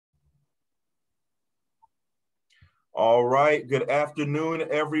All right. Good afternoon,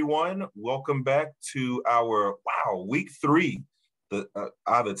 everyone. Welcome back to our week three.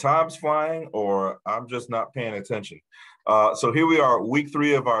 Either time's flying or I'm just not paying attention. So here we are, week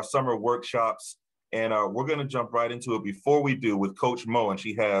three of our summer workshops, and we're going to jump right into it. Before we do, with Coach Mo, and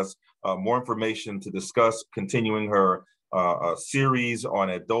she has more information to discuss, continuing her series on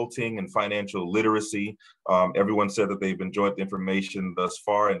adulting and financial literacy. Everyone said that they've enjoyed the information thus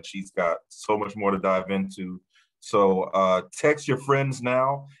far, and she's got so much more to dive into. So text your friends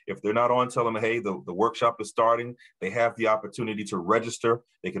now. If they're not on, tell them, hey, the workshop is starting. They have the opportunity to register.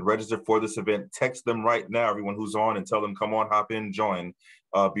 They can register for this event. Text them right now, everyone who's on, and tell them, come on, hop in, join.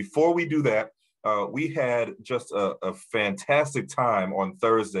 Before we do that, we had just a fantastic time on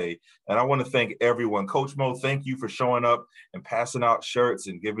Thursday. And I want to thank everyone. Coach Mo, thank you for showing up and passing out shirts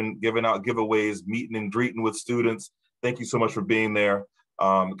and giving out giveaways, meeting and greeting with students. Thank you so much for being there.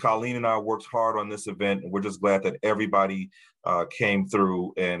 Colleen and I worked hard on this event, and we're just glad that everybody came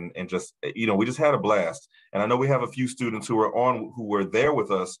through and just, we just had a blast. And I know we have a few students who were there with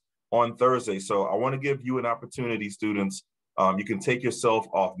us on Thursday. So I want to give you an opportunity, students. You can take yourself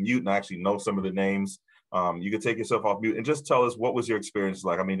off mute, and I actually know some of the names. You can take yourself off mute and just tell us, what was your experience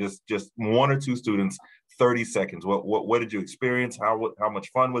like? I mean, just one or two students, 30 seconds. What did you experience? How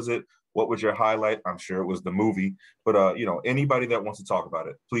much fun was it? What was your highlight? I'm sure it was the movie, but anybody that wants to talk about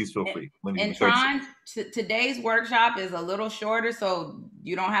it, please feel free. And Tron, today's workshop is a little shorter, so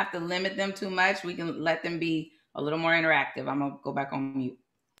you don't have to limit them too much. We can let them be a little more interactive. I'm gonna go back on mute.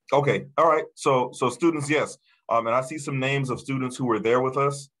 Okay, all right. So students, yes. And I see some names of students who were there with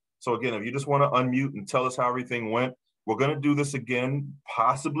us. So again, if you just want to unmute and tell us how everything went, we're going to do this again,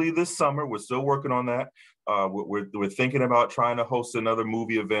 possibly this summer. We're still working on that. We're thinking about trying to host another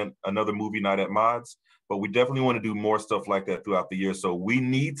movie event, another movie night at Mods, but we definitely want to do more stuff like that throughout the year. So we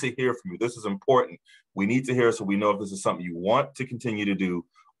need to hear from you. This is important. We need to hear so we know if this is something you want to continue to do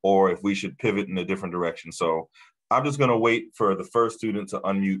or if we should pivot in a different direction. So I'm just going to wait for the first student to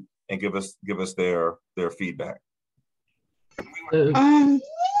unmute and give us their feedback.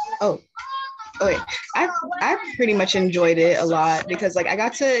 Okay. I pretty much enjoyed it a lot because I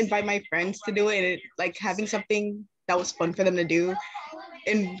got to invite my friends to do it, and having something that was fun for them to do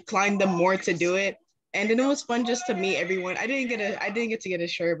inclined them more to do it. And then it was fun just to meet everyone. I didn't get to get a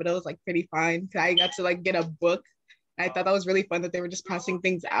shirt, but it was pretty fine. I got to get a book. I thought that was really fun that they were just passing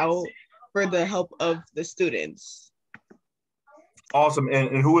things out for the help of the students. Awesome.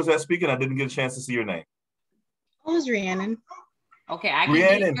 And who was that speaking? I didn't get a chance to see your name. Oh, it was Rhiannon. Okay, I can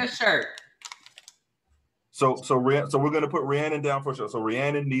get you a shirt. So we're going to put Rhiannon down for a shirt. So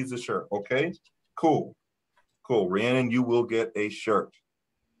Rhiannon needs a shirt. Okay, cool. Rhiannon, you will get a shirt.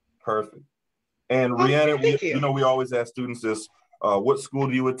 Perfect. And Rhiannon, we always ask students this, what school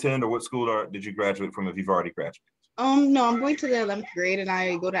do you attend, or what school did you graduate from if you've already graduated? No, I'm going to the 11th grade and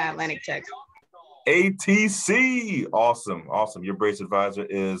I go to Atlantic Tech. ATC. Awesome. Your brace advisor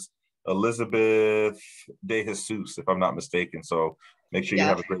is Elizabeth De Jesus, if I'm not mistaken. So make sure you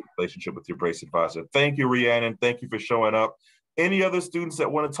have a great relationship with your brace advisor. Thank you, Rhiannon. Thank you for showing up. Any other students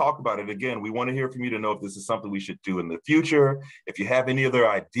that want to talk about it? Again, we want to hear from you to know if this is something we should do in the future. If you have any other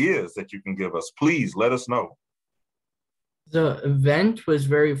ideas that you can give us, please let us know. The event was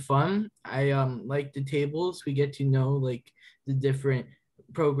very fun. I like the tables. We get to know the different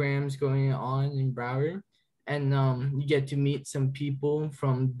programs going on in Broward, and you get to meet some people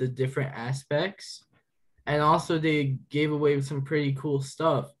from the different aspects. And also they gave away some pretty cool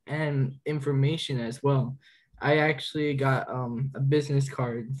stuff and information as well. I actually got a business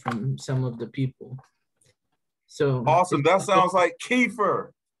card from some of the people. So awesome. That sounds like Kiefer.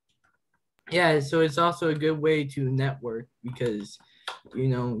 Yeah, so it's also a good way to network because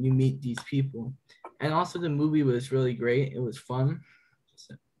you meet these people. And also the movie was really great. It was fun.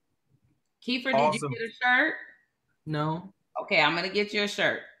 So. Kiefer, did you get a shirt? No. Okay, I'm gonna get you a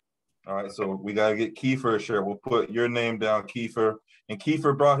shirt. All right, so we gotta get Kiefer a shirt. We'll put your name down, Kiefer. And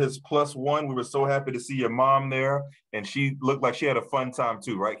Kiefer brought his +1. We were so happy to see your mom there, and she looked like she had a fun time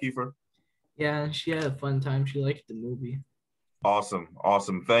too, right, Kiefer? Yeah, she had a fun time. She liked the movie. Awesome.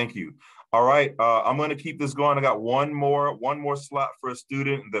 Thank you. All right, I'm going to keep this going. I got one more slot for a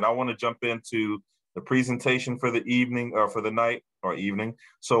student, and then I want to jump into the presentation for the evening or for the night or evening.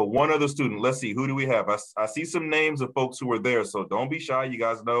 So one other student. Let's see, who do we have? I see some names of folks who were there, so don't be shy. You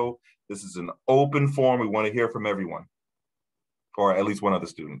guys know this is an open forum. We want to hear from everyone, or at least one other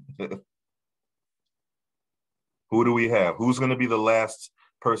student. Who do we have? Who's going to be the last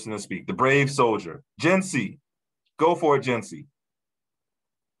person to speak? The brave soldier, Jency. Go for it, Jency.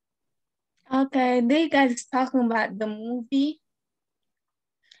 Okay, they guys talking about the movie.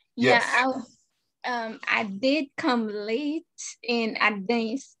 Yes. Yeah, I did come late and I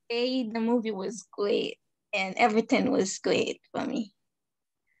didn't stay. The movie was great and everything was great for me.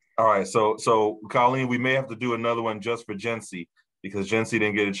 All right, so Colleen, we may have to do another one just for Jency because Jency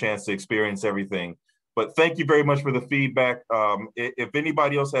didn't get a chance to experience everything. But thank you very much for the feedback. If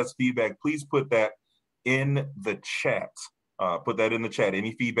anybody else has feedback, please put that in the chat. Put that in the chat.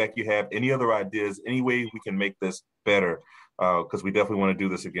 Any feedback you have, any other ideas, any way we can make this better, because we definitely want to do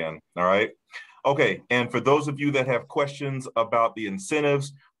this again. All right. Okay, and for those of you that have questions about the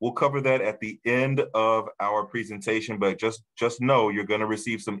incentives, we'll cover that at the end of our presentation, but just know you're going to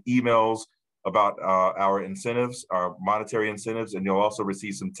receive some emails about our incentives, our monetary incentives, and you'll also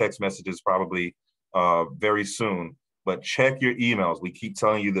receive some text messages probably very soon. But check your emails. We keep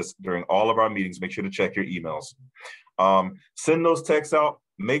telling you this during all of our meetings. Make sure to check your emails. Send those texts out.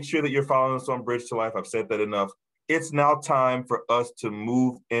 Make sure that you're following us on Bridge to Life. I've said that enough. It's now time for us to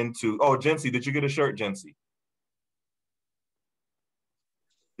move into, oh, Jency, did you get a shirt, Jency?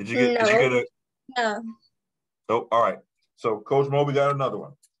 Did you get a? No. Oh, all right. So Coach Mo, we got another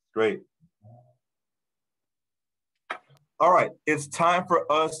one. Great. All right, it's time for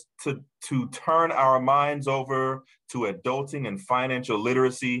us to turn our minds over to adulting and financial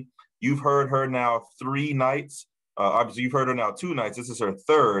literacy. You've heard her now 3 nights. Obviously, you've heard her now 2 nights. This is her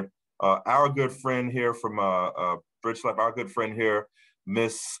 3rd. Our good friend here from Bridge Life, our good friend here,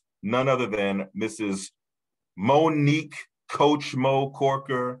 none other than Mrs. Monique Coach Mo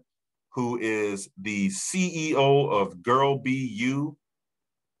Corker, who is the CEO of Girl Be You,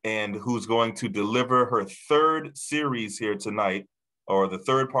 and who's going to deliver her 3rd series here tonight, or the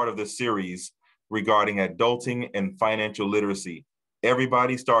 3rd part of this series regarding adulting and financial literacy.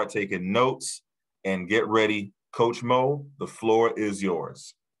 Everybody start taking notes and get ready. Coach Mo, the floor is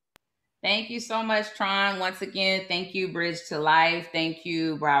yours. Thank you so much, Tron. Once again, thank you, Bridge to Life. Thank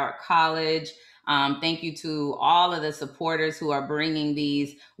you, Broward College. Thank you to all of the supporters who are bringing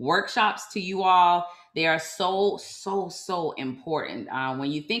these workshops to you all. They are so, so, so important.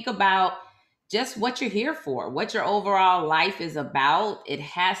 When you think about just what you're here for, what your overall life is about, it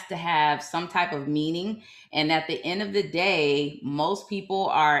has to have some type of meaning. And at the end of the day, most people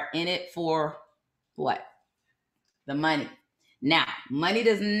are in it for what? The money. Now, money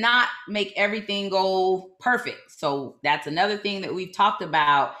does not make everything go perfect. So that's another thing that we've talked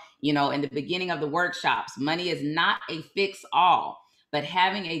about, in the beginning of the workshops. Money is not a fix all, but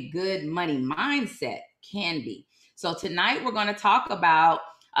having a good money mindset can be. So tonight we're going to talk about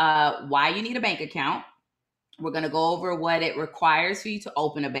why you need a bank account. We're going to go over what it requires for you to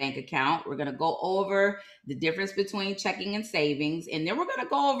open a bank account. We're going to go over the difference between checking and savings. And then we're going to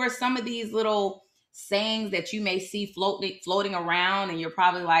go over some of these little sayings that you may see floating around. And you're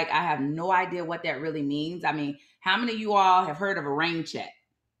probably like, I have no idea what that really means. I mean, how many of you all have heard of a rain check?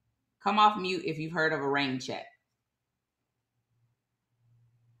 Come off mute if you've heard of a rain check.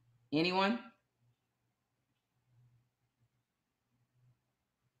 Anyone?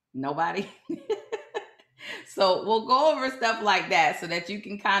 Nobody? So we'll go over stuff like that so that you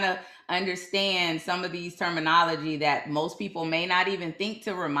can kind of understand some of these terminology that most people may not even think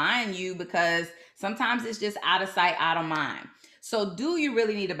to remind you, because sometimes it's just out of sight, out of mind. So do you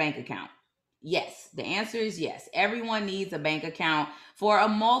really need a bank account? Yes, the answer is yes. Everyone needs a bank account for a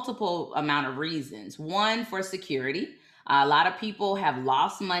multiple amount of reasons. One, for security. A lot of people have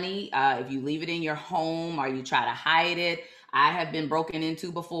lost money if you leave it in your home or you try to hide it. I have been broken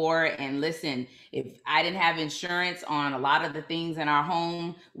into before, and listen, if I didn't have insurance on a lot of the things in our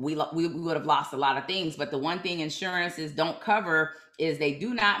home, we would have lost a lot of things. But the one thing insurances don't cover is they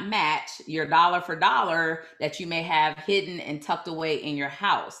do not match your dollar for dollar that you may have hidden and tucked away in your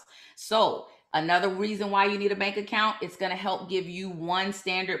house. So another reason why you need a bank account, it's going to help give you one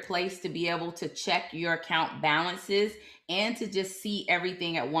standard place to be able to check your account balances and to just see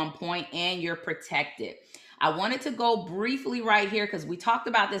everything at one point, and you're protected. I wanted to go briefly right here because we talked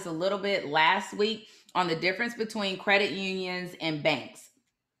about this a little bit last week on the difference between credit unions and banks.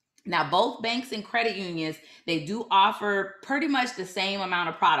 Now, both banks and credit unions, they do offer pretty much the same amount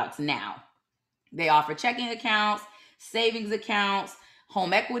of products now. They offer checking accounts, savings accounts,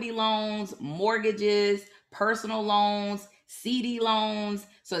 home equity loans, mortgages, personal loans, CD loans.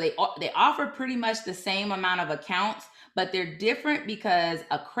 So they offer pretty much the same amount of accounts, but they're different because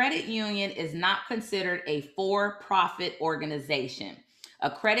a credit union is not considered a for-profit organization. A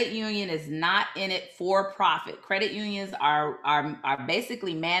credit union is not in it for profit. Credit unions are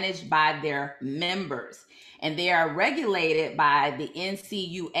basically managed by their members, and they are regulated by the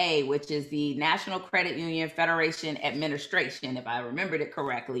NCUA, which is the National Credit Union Federation Administration, if I remembered it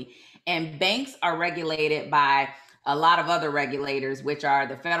correctly. And banks are regulated by a lot of other regulators, which are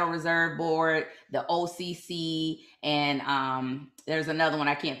the Federal Reserve Board, the OCC, and there's another one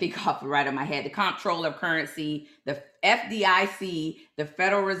I can't think off the right of my head, the Comptroller of Currency, the FDIC, the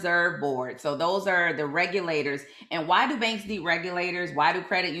Federal Reserve Board. So those are the regulators. And why do banks need regulators? Why do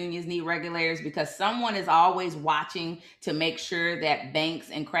credit unions need regulators? Because someone is always watching to make sure that banks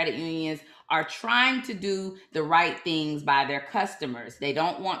and credit unions are trying to do the right things by their customers. They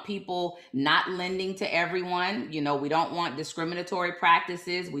don't want people not lending to everyone. You know, we don't want discriminatory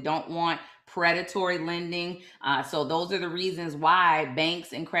practices. We don't want predatory lending. So those are the reasons why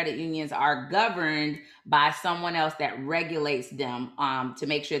banks and credit unions are governed by someone else that regulates them to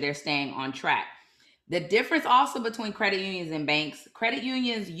make sure they're staying on track. The difference also between credit unions and banks, credit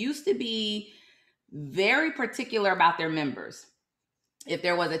unions used to be very particular about their members. If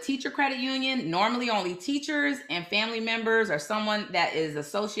there was a teacher credit union, normally only teachers and family members or someone that is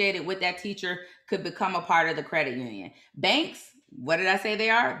associated with that teacher could become a part of the credit union. Banks, what did I say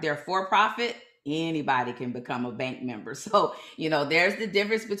they are? They're for profit. Anybody can become a bank member. So, you know, there's the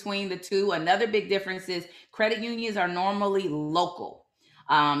difference between the two. Another big difference is credit unions are normally local.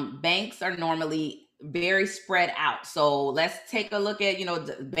 Banks are normally very spread out. So let's take a look at, you know,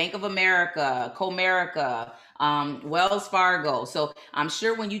 Bank of America, Comerica, Wells Fargo. So I'm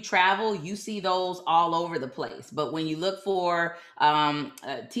sure when you travel, you see those all over the place. But when you look for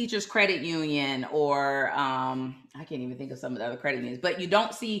Teachers Credit Union or I can't even think of some of the other credit unions, but you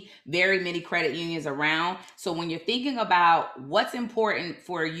don't see very many credit unions around. So when you're thinking about what's important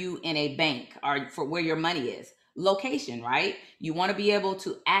for you in a bank or for where your money is, location, right? You want to be able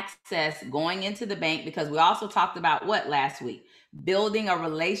to access going into the bank, because we also talked about what last week? Building a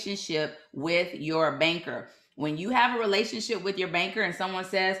relationship with your banker. When you have a relationship with your banker and someone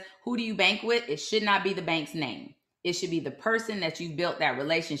says, who do you bank with? It should not be the bank's name. It should be the person that you built that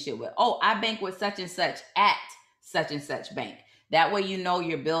relationship with. Oh, I bank with such and such at such and such bank. That way you know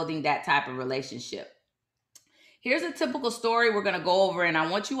you're building that type of relationship. Here's a typical story we're going to go over, and I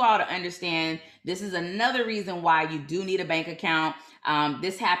want you all to understand this is another reason why you do need a bank account.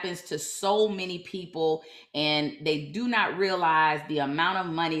 This happens to so many people, and they do not realize the amount of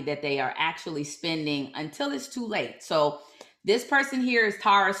money that they are actually spending until it's too late. So this person here is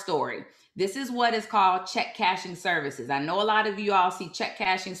Tara's story. This is what is called check cashing services. I know a lot of you all see check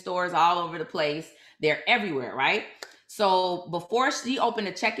cashing stores all over the place. They're everywhere, right? So before she opened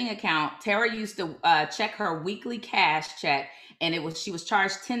a checking account, Tara used to check her weekly cash check, and she was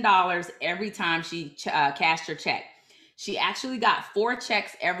charged $10 every time she cashed her check. She actually got 4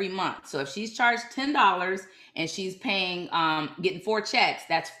 checks every month. So if she's charged $10 and she's paying, getting 4 checks,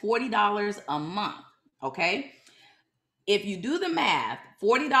 that's $40 a month. Okay. If you do the math,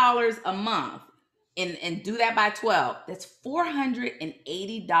 $40 a month and do that by 12, that's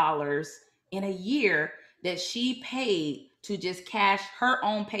 $480 in a year that she paid to just cash her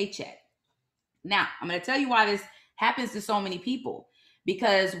own paycheck. Now, I'm going to tell you why this happens to so many people.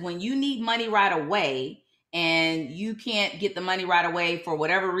 Because when you need money right away and you can't get the money right away for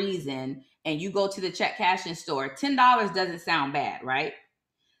whatever reason, and you go to the check cashing store, $10 doesn't sound bad, right?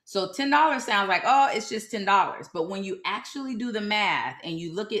 So $10 sounds like, oh, it's just $10. But when you actually do the math and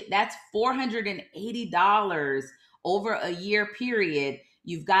you look at that's $480 over a year period,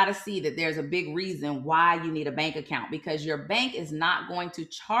 you've got to see that there's a big reason why you need a bank account, because your bank is not going to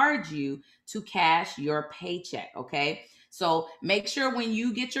charge you to cash your paycheck. Okay. So make sure when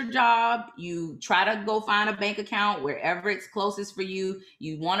you get your job, you try to go find a bank account wherever it's closest for you.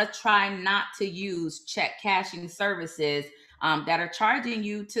 You want to try not to use check cashing services that are charging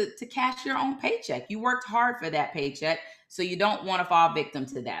you to cash your own paycheck. You worked hard for that paycheck, so you don't want to fall victim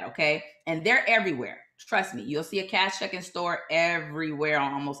to that, okay? And they're everywhere. Trust me, you'll see a cash checking store everywhere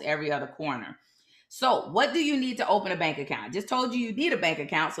on almost every other corner. So what do you need to open a bank account? I just told you need a bank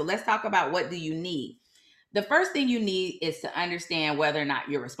account, so let's talk about what do you need. The first thing you need is to understand whether or not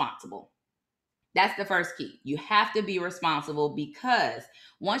you're responsible. That's the first key. You have to be responsible, because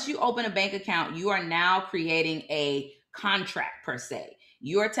once you open a bank account, you are now creating a contract per se.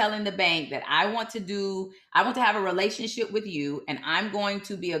 You're telling the bank that I want to have a relationship with you, and I'm going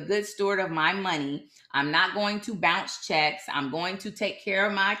to be a good steward of my money. I'm not going to bounce checks. I'm going to take care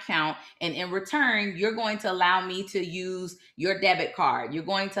of my account. And in return, you're going to allow me to use your debit card. You're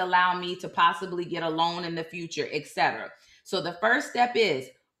going to allow me to possibly get a loan in the future, etc. So the first step is,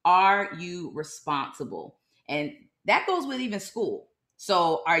 are you responsible? And that goes with even school.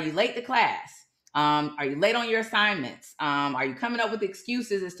 So are you late to class? Are you late on your assignments? Are you coming up with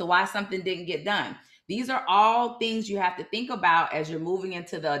excuses as to why something didn't get done? These are all things you have to think about as you're moving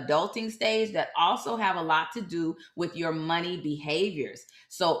into the adulting stage that also have a lot to do with your money behaviors.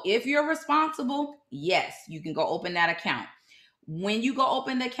 So if you're responsible, yes, you can go open that account. When you go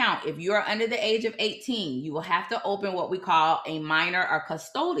open the account, if you're under the age of 18, you will have to open what we call a minor or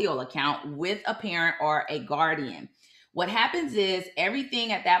custodial account with a parent or a guardian. What happens is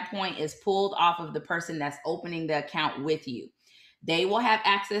everything at that point is pulled off of the person that's opening the account with you. They will have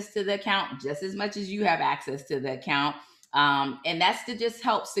access to the account just as much as you have access to the account. And that's to just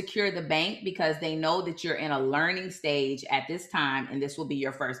help secure the bank, because they know that you're in a learning stage at this time, and this will be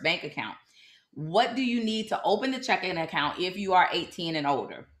your first bank account. What do you need to open the checking account if you are 18 and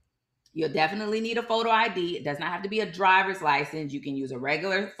older? You'll definitely need a photo ID. It does not have to be a driver's license. You can use a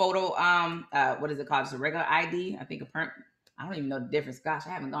regular photo. What is it called? It's a regular ID. I think I don't even know the difference. Gosh,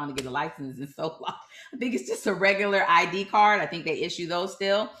 I haven't gone to get a license in so long. I think it's just a regular ID card. I think they issue those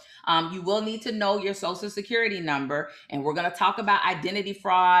still. You will need to know your social security number. And we're going to talk about identity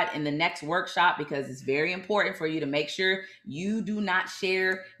fraud in the next workshop, because it's very important for you to make sure you do not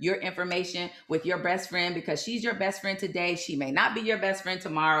share your information with your best friend, because she's your best friend today. She may not be your best friend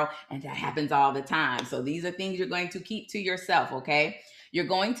tomorrow. And that happens all the time. So these are things you're going to keep to yourself. Okay. You're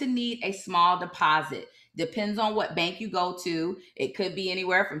going to need a small deposit. Depends on what bank you go to. It could be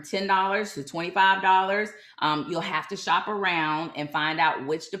anywhere from $10 to $25. You'll have to shop around and find out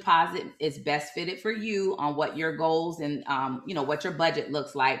which deposit is best fitted for you on what your goals and what your budget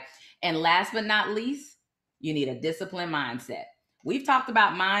looks like. And last but not least, you need a disciplined mindset. We've talked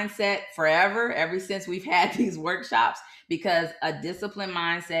about mindset forever, ever since we've had these workshops, because a disciplined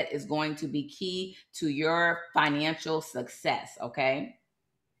mindset is going to be key to your financial success. Okay.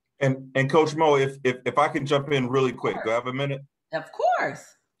 And Coach Mo, if I can jump in really quick, do I have a minute? Of course.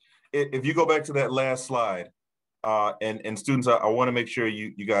 If you go back to that last slide, and students, I want to make sure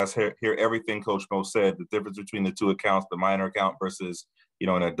you guys hear everything Coach Mo said, the difference between the two accounts, the minor account versus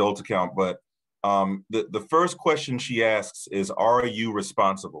an adult account. But the first question she asks is, are you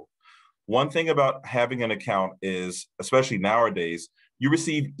responsible? One thing about having an account is, especially nowadays, you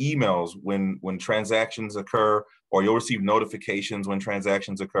receive emails when transactions occur, or you'll receive notifications when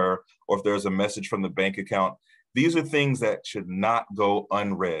transactions occur, or if there's a message from the bank account. These are things that should not go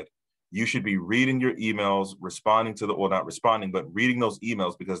unread. You should be reading your emails, responding to not responding, but reading those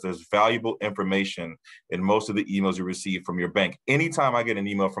emails, because there's valuable information in most of the emails you receive from your bank. Anytime I get an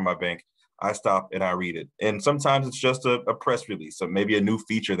email from my bank, I stop and I read it. And sometimes it's just a press release, so maybe a new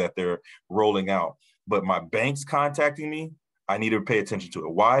feature that they're rolling out. But my bank's contacting me, I need to pay attention to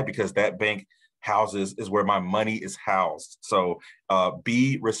it. Why? Because that bank is where my money is housed. So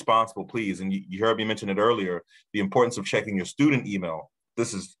be responsible, please. And you heard me mention it earlier, the importance of checking your student email.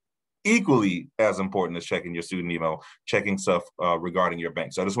 This is equally as important as checking your student email, checking stuff regarding your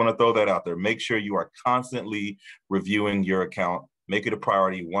bank. So I just want to throw that out there. Make sure you are constantly reviewing your account. Make it a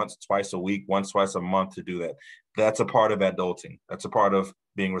priority once, twice a week, once, twice a month to do that. That's a part of adulting. That's a part of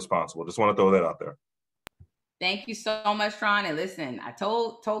being responsible. Just want to throw that out there. Thank you so much, Tron. And listen, I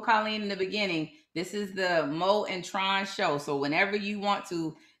told Colleen in the beginning, this is the Mo and Tron show. So whenever you want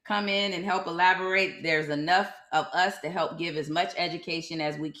to come in and help elaborate, there's enough of us to help give as much education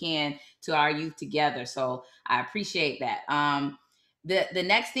as we can to our youth together. So I appreciate that. The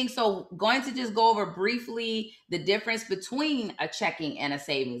next thing, so going to just go over briefly the difference between a checking and a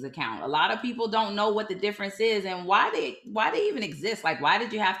savings account. A lot of people don't know what the difference is and why they even exist. Like, why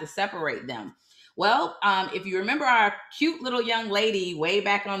did you have to separate them? Well, if you remember our cute little young lady way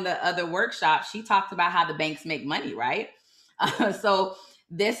back on the other workshop, she talked about how the banks make money, right? So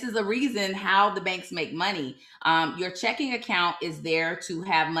this is the reason how the banks make money. Your checking account is there to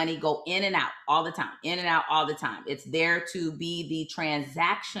have money go in and out all the time, in and out all the time. It's there to be the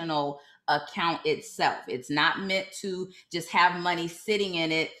transactional account itself. It's not meant to just have money sitting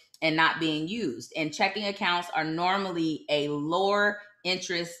in it and not being used. And checking accounts are normally a lower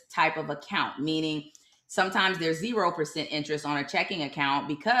interest type of account, meaning sometimes there's 0% interest on a checking account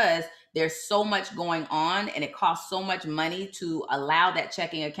because there's so much going on and it costs so much money to allow that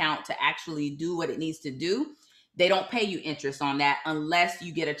checking account to actually do what it needs to do. They don't pay you interest on that unless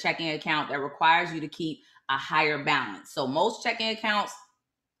you get a checking account that requires you to keep a higher balance. So most checking accounts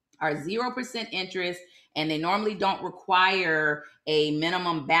are 0% interest, and they normally don't require a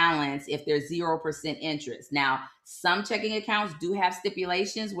minimum balance if there's 0% interest. Now, some checking accounts do have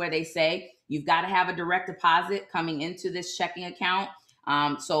stipulations where they say you've got to have a direct deposit coming into this checking account.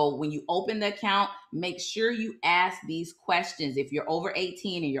 So when you open the account, make sure you ask these questions. If you're over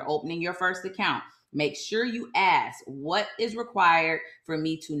 18 and you're opening your first account, make sure you ask, what is required for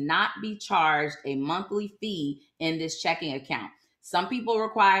me to not be charged a monthly fee in this checking account? Some people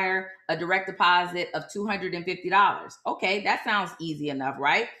require a direct deposit of $250. Okay, that sounds easy enough,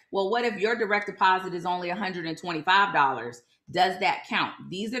 right? Well, what if your direct deposit is only $125? Does that count?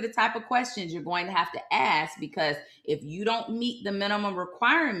 These are the type of questions you're going to have to ask, because if you don't meet the minimum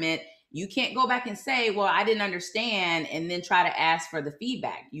requirement, you can't go back and say, well, I didn't understand, and then try to ask for the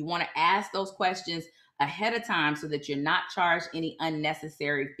feedback. You want to ask those questions ahead of time so that you're not charged any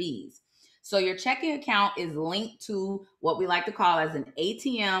unnecessary fees. So your checking account is linked to what we like to call as an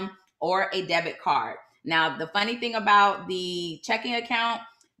ATM or a debit card. Now, the funny thing about the checking account,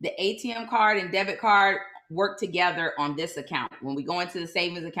 the ATM card and debit card work together on this account. When we go into the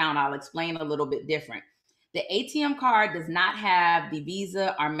savings account, I'll explain a little bit different. The ATM card does not have the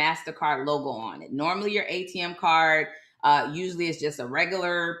Visa or MasterCard logo on it. Normally your ATM card usually it's just a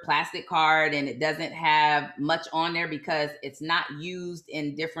regular plastic card, and it doesn't have much on there because it's not used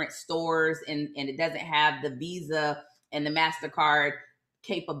in different stores, and it doesn't have the Visa and the MasterCard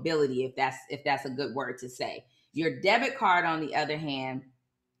capability, if that's a good word to say. Your debit card, on the other hand,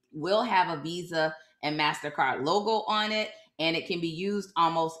 will have a Visa and MasterCard logo on it, and it can be used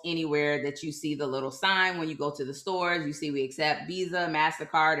almost anywhere that you see the little sign. When you go to the stores, you see we accept Visa,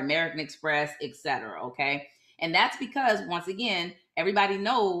 MasterCard, American Express, etc. Okay. And that's because, once again, everybody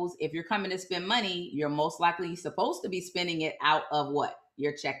knows if you're coming to spend money, you're most likely supposed to be spending it out of what?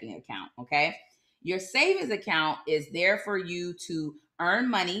 Your checking account. Okay. Your savings account is there for you to earn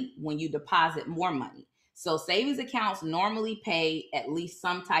money when you deposit more money. So savings accounts normally pay at least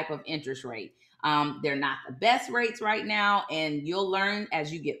some type of interest rate. They're not the best rates right now, and you'll learn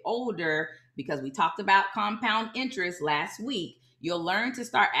as you get older, because we talked about compound interest last week. You'll learn to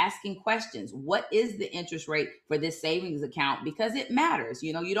start asking questions. What is the interest rate for this savings account? Because it matters.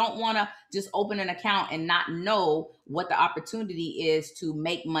 You know, you don't want to just open an account and not know what the opportunity is to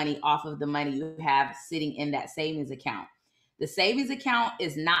make money off of the money you have sitting in that savings account. The savings account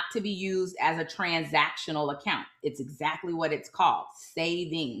is not to be used as a transactional account. It's exactly what it's called,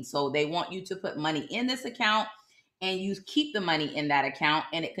 savings. So they want you to put money in this account, and you keep the money in that account,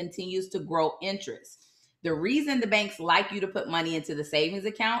 and it continues to grow interest. The reason the banks like you to put money into the savings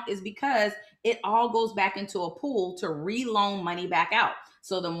account is because it all goes back into a pool to reloan money back out.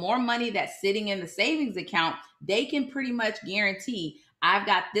 So the more money that's sitting in the savings account, they can pretty much guarantee, I've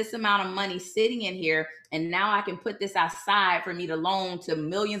got this amount of money sitting in here, and now I can put this aside for me to loan to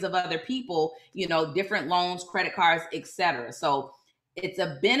millions of other people, you know, different loans, credit cards, etc. So it's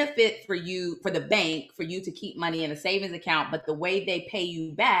a benefit for you, for the bank, for you to keep money in a savings account, but the way they pay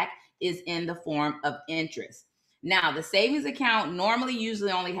you back is in the form of interest. Now, the savings account normally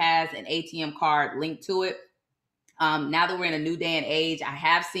usually only has an ATM card linked to it. Now that we're in a new day and age, I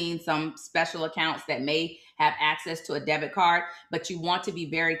have seen some special accounts that may have access to a debit card, but you want to be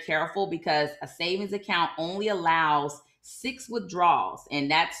very careful, because a savings account only allows 6 withdrawals. And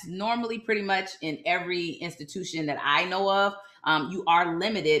that's normally pretty much in every institution that I know of. You are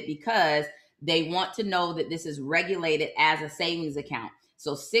limited because they want to know that this is regulated as a savings account.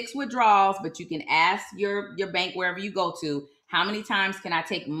 So 6 withdrawals, but you can ask your bank wherever you go to, how many times can I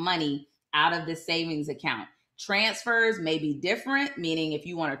take money out of this savings account? Transfers may be different, meaning if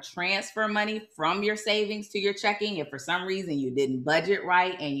you want to transfer money from your savings to your checking, if for some reason you didn't budget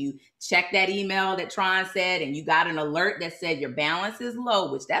right and you checked that email that Tron said and you got an alert that said your balance is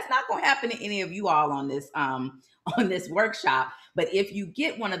low, which that's not going to happen to any of you all on this workshop. But if you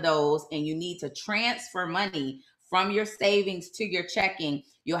get one of those and you need to transfer money from your savings to your checking,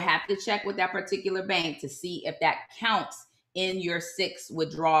 you'll have to check with that particular bank to see if that counts in your 6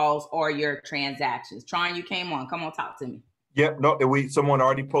 withdrawals or your transactions. Tron, you came on. Come on, talk to me. Yep. No, someone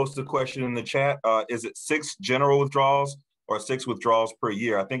already posted a question in the chat. Is it 6 general withdrawals or 6 withdrawals per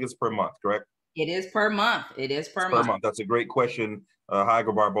year? I think it's per month, correct? It is per month. It is per month. That's a great question,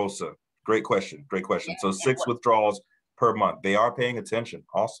 Heiger Barbosa. Great question. Great question. So 6 withdrawals per month. They are paying attention.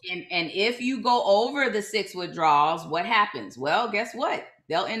 Awesome. And if you go over the 6 withdrawals, what happens? Well, guess what?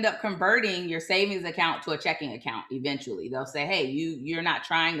 They'll end up converting your savings account to a checking account eventually. They'll say, hey, you're not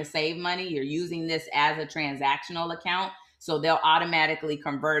trying to save money. You're using this as a transactional account. So they'll automatically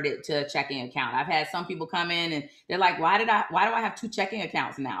convert it to a checking account. I've had some people come in and they're like, why do I have 2 checking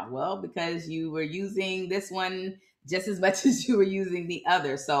accounts now? Well, because you were using this one just as much as you were using the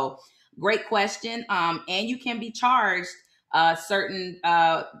other. So great question. And you can be charged certain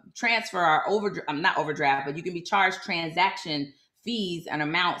transfer or not overdraft, but you can be charged transaction fees and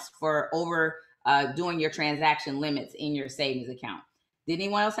amounts for doing your transaction limits in your savings account. Did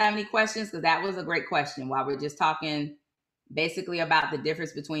anyone else have any questions? Because that was a great question while we're just talking basically about the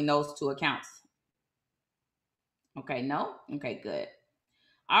difference between those 2 accounts. Okay, no? Okay, good.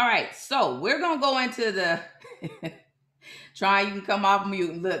 All right, so we're going to go into Try, you can come off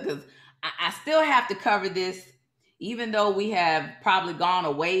mute and look, because I still have to cover this, even though we have probably gone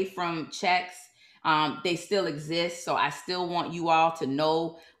away from checks. They still exist, so I still want you all to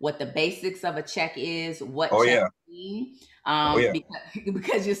know what the basics of a check is, what Oh checks yeah. mean, Oh yeah.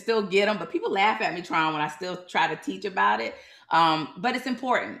 because you still get them, but people laugh at me trying when I still try to teach about it. But it's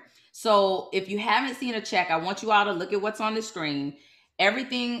important. So if you haven't seen a check, I want you all to look at what's on the screen.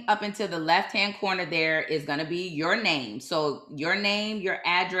 Everything up into the left-hand corner there is going to be your name. So your name, your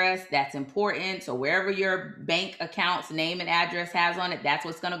address, that's important. So wherever your bank account's name and address has on it, that's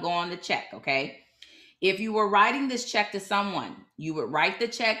what's going to go on the check, okay? If you were writing this check to someone, you would write the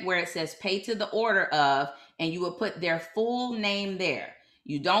check where it says pay to the order of, and you would put their full name there.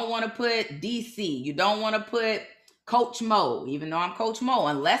 You don't want to put DC. You don't want to put Coach Mo, even though I'm Coach Mo,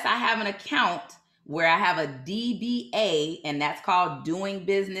 unless I have an account where I have a DBA, and that's called doing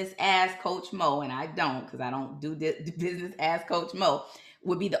business as Coach Mo, and I don't, because I don't do business as Coach Mo,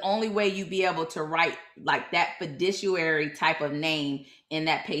 would be the only way you'd be able to write like that fiduciary type of name in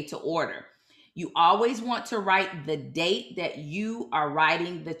that pay to order. You always want to write the date that you are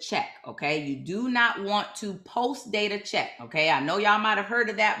writing the check, okay? You do not want to post date a check, okay? I know y'all might have heard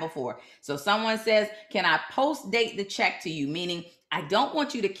of that before. So someone says, can I post date the check to you? Meaning, I don't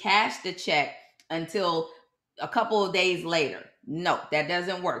want you to cash the check until a couple of days later. No, that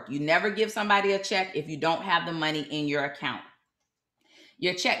doesn't work. You never give somebody a check if you don't have the money in your account.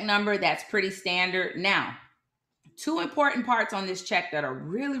 Your check number, that's pretty standard. Now, two important parts on this check that are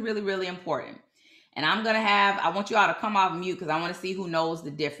really, really, really important. And I want you all to come off mute because I want to see who knows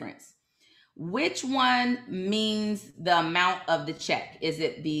the difference. Which one means the amount of the check? Is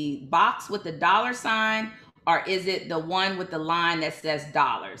it the box with the dollar sign, or is it the one with the line that says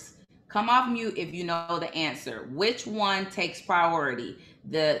dollars? Come off mute if you know the answer. Which one takes priority?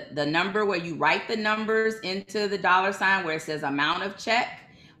 The number where you write the numbers into the dollar sign where it says amount of check,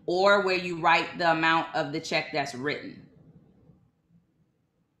 or where you write the amount of the check that's written?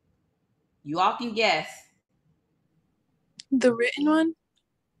 You all can guess. The written one?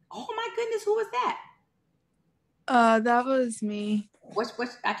 Oh my goodness, who was that? That was me. What's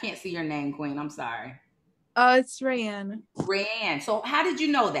I can't see your name, Queen. I'm sorry. It's Rayanne. Rayanne. So how did you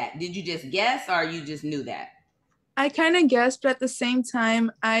know that? Did you just guess, or you just knew that? I kind of guessed, but at the same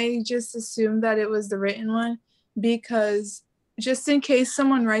time, I just assumed that it was the written one, because just in case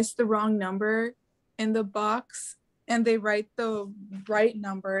someone writes the wrong number in the box and they write the right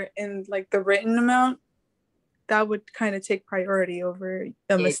number in like the written amount, that would kind of take priority over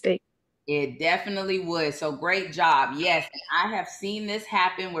a mistake. It definitely would. So great job. Yes. I have seen this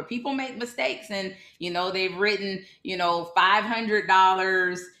happen where people make mistakes, and, they've written,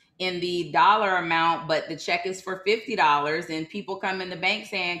 $500 in the dollar amount, but the check is for $50, and people come in the bank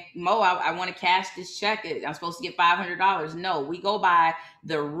saying, Mo, I want to cash this check. I'm supposed to get $500. No, we go by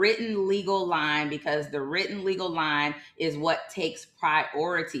the written legal line, because the written legal line is what takes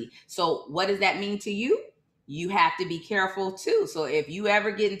priority. So what does that mean to you? You have to be careful too. So if you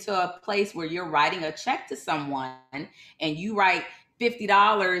ever get into a place where you're writing a check to someone and you write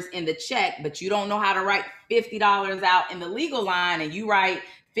 $50 in the check, but you don't know how to write $50 out in the legal line, and you write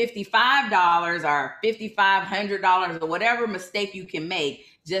 $55 or $5,500 or whatever mistake you can make,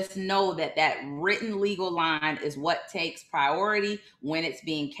 just know that that written legal line is what takes priority when it's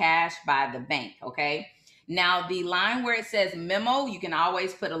being cashed by the bank, okay? Now, the line where it says memo, you can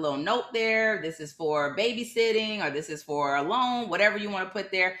always put a little note there. This is for babysitting, or this is for a loan, whatever you want to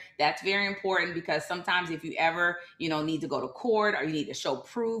put there. That's very important, because sometimes if you ever, need to go to court, or you need to show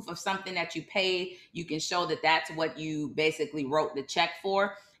proof of something that you paid, you can show that that's what you basically wrote the check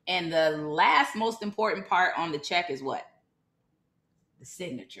for. And the last most important part on the check is what? The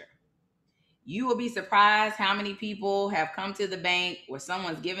signature. You will be surprised how many people have come to the bank where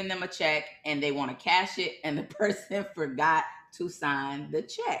someone's giving them a check and they want to cash it, and the person forgot to sign the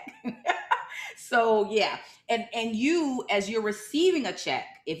check. So yeah. And you, as you're receiving a check,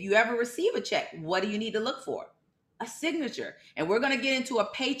 if you ever receive a check, what do you need to look for? A signature. And we're going to get into a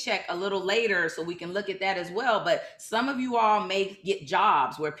paycheck a little later, so we can look at that as well. But some of you all may get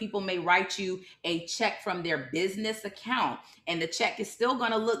jobs where people may write you a check from their business account, and the check is still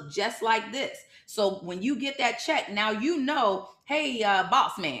going to look just like this. So when you get that check, now hey,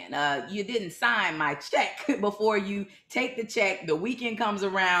 boss man, you didn't sign my check before you take the check. The weekend comes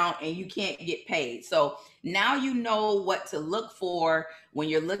around and you can't get paid. So now you know what to look for when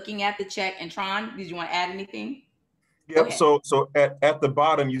you're looking at the check. And Tron, did you want to add anything? Yep. So at the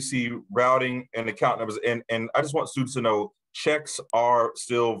bottom, you see routing and account numbers. And I just want students to know, checks are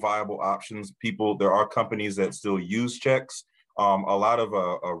still viable options. There are companies that still use checks. A lot of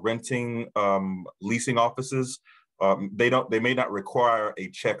renting, leasing offices They may not require a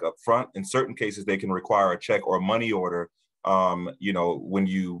check up front. In certain cases, they can require a check or a money order, when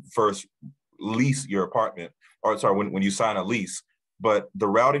you first lease your apartment, or sorry, when you sign a lease. But the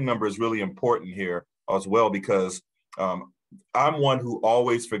routing number is really important here as well, because I'm one who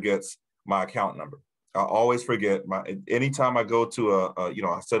always forgets my account number. I always forget anytime I go to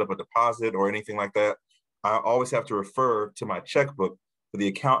I set up a deposit or anything like that, I always have to refer to my checkbook for the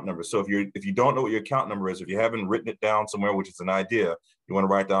account number. So if you don't know what your account number is, if you haven't written it down somewhere, which is an idea, you want to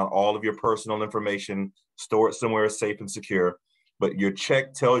write down all of your personal information, store it somewhere safe and secure. But your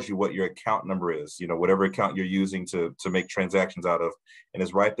check tells you what your account number is, whatever account you're using to make transactions out of, and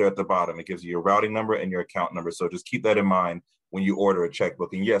it's right there at the bottom. It gives you your routing number and your account number. So just keep that in mind when you order a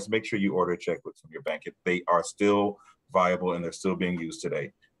checkbook. And yes, make sure you order a checkbook from your bank if they are still viable and they're still being used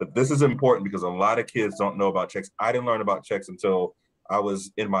today. But this is important because a lot of kids don't know about checks. I didn't learn about checks until I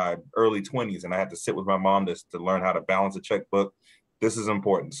was in my early 20s, and I had to sit with my mom to learn how to balance a checkbook. This is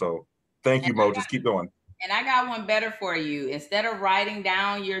important. So thank you, Mo. Just keep going. And I got one better for you. Instead of writing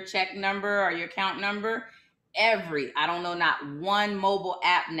down your check number or your account number, I don't know, not one mobile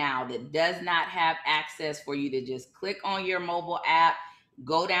app now that does not have access for you to just click on your mobile app,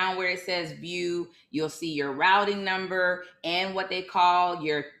 go down where it says view, you'll see your routing number and what they call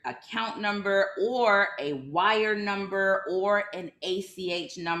your account number, or a wire number, or an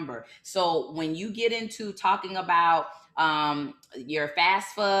ACH number. So when you get into talking about your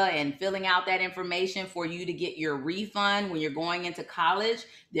FAFSA and filling out that information for you to get your refund when you're going into college,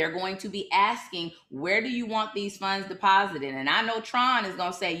 they're going to be asking, where do you want these funds deposited? And I know Tron is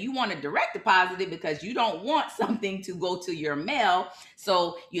going to say you want to direct deposit it because you don't want something to go to your mail.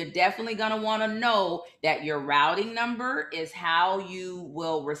 So you're definitely going to want to know that your routing number is how you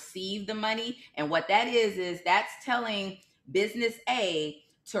will receive the money. And what that is that's telling business A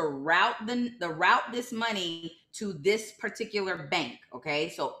to route this money to this particular bank. Okay,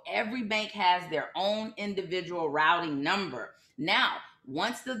 so every bank has their own individual routing number. Now,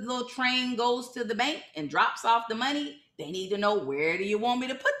 once the little train goes to the bank and drops off the money, they need to know, where do you want me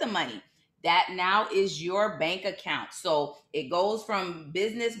to put the money? That now is your bank account. So it goes from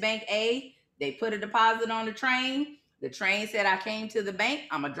business bank A, they put a deposit on the train. The train said, I came to the bank,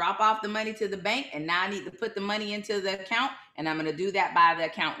 I'm gonna drop off the money to the bank, and now I need to put the money into the account, and I'm gonna do that by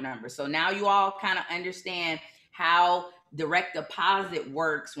the account number. So now you all kind of understand how direct deposit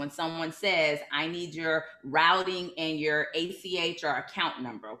works when someone says, I need your routing and your ACH or account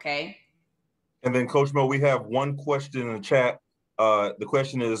number, okay? And then Coach Mo, we have one question in the chat. The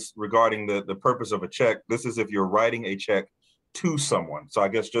question is regarding the purpose of a check. This is if you're writing a check to someone. So I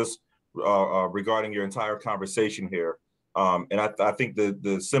guess just regarding your entire conversation here. And I think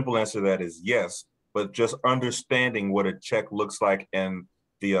the simple answer to that is yes, but just understanding what a check looks like and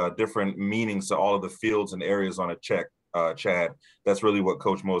the different meanings to all of the fields and areas on a check, Chad, that's really what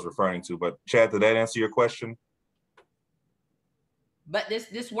Coach Mo is referring to. But Chad, did that answer your question? But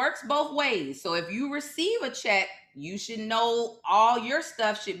this works both ways. So if you receive a check, you should know all your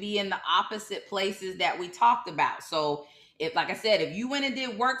stuff should be in the opposite places that we talked about. So if, like I said, if you went and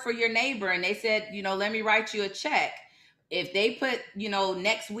did work for your neighbor and they said, let me write you a check, if they put,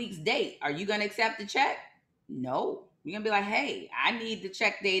 next week's date, are you going to accept the check? No. You're going to be like, hey, I need the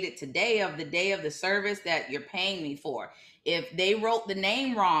check dated today of the day of the service that you're paying me for. If they wrote the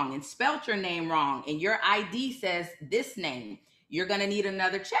name wrong and spelt your name wrong and your ID says this name, you're going to need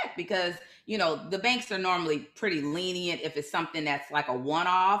another check, because, the banks are normally pretty lenient if it's something that's like a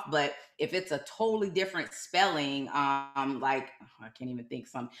one-off. But if it's a totally different spelling, I can't even think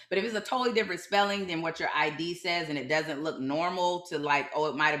something, but if it's a totally different spelling than what your ID says and it doesn't look normal to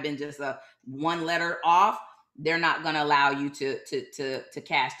it might have been just a one letter off, they're not going to allow you to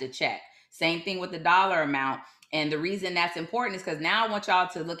cash the check. Same thing with the dollar amount. And the reason that's important is because now I want y'all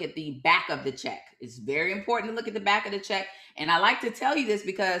to look at the back of the check. It's very important to look at the back of the check. And I like to tell you this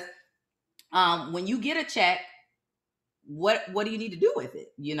because when you get a check, what do you need to do with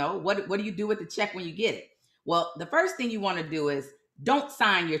it? What do you do with the check when you get it? Well, the first thing you want to do is don't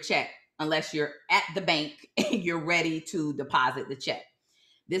sign your check unless you're at the bank and you're ready to deposit the check.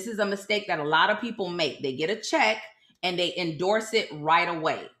 This is a mistake that a lot of people make. They get a check and they endorse it right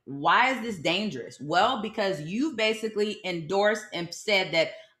away. Why is this dangerous? Well, because you basically endorsed and said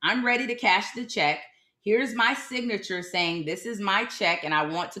that I'm ready to cash the check. Here's my signature saying this is my check and I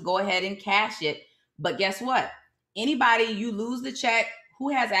want to go ahead and cash it. But guess what? Anybody, you lose the check,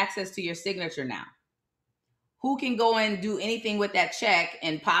 who has access to your signature now? Who can go and do anything with that check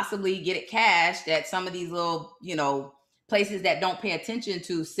and possibly get it cashed at some of these little, places that don't pay attention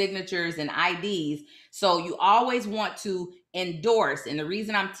to signatures and IDs. So you always want to endorse. And the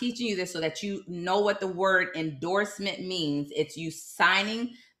reason I'm teaching you this so that you know what the word endorsement means. It's you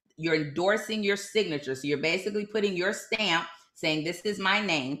signing, you're endorsing your signature. So you're basically putting your stamp saying, this is my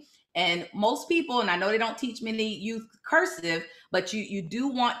name. And most people, and I know they don't teach many youth cursive, but you do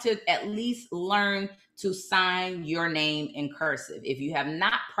want to at least learn to sign your name in cursive. If you have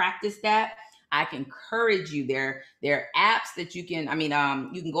not practiced that, I can encourage you. There are apps that you can,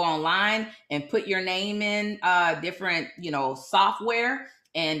 you can go online and put your name in different, software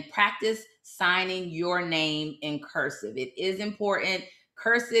and practice signing your name in cursive. It is important.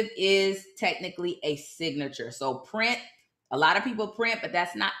 Cursive is technically a signature. So print, a lot of people print, but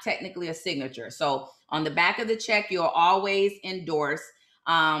that's not technically a signature. So on the back of the check, you'll always endorse.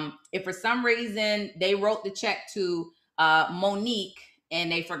 If for some reason they wrote the check to Monique and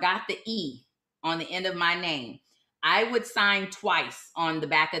they forgot the E on the end of my name, I would sign twice on the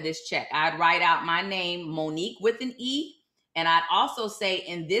back of this check. I'd write out my name, Monique, with an E. And I'd also say,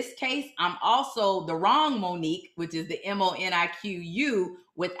 in this case, I'm also the wrong Monique, which is the Moniqu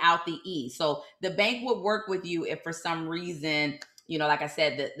without the E. So the bank would work with you if for some reason, like I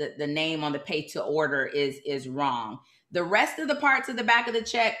said, the name on the pay to order is wrong. The rest of the parts of the back of the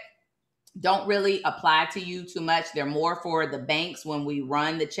check don't really apply to you too much. They're more for the banks when we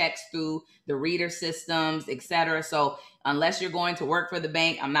run the checks through the reader systems, etc. So unless you're going to work for the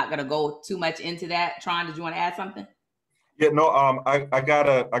bank, I'm not going to go too much into that. Tron, did you want to add something? Yeah, no, I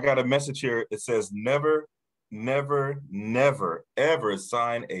got a message here. It says never, ever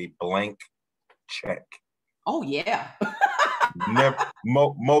sign a blank check. Oh yeah. Never.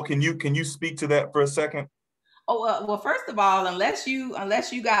 Mo, can you speak to that for a second? Oh, well, first of all, unless you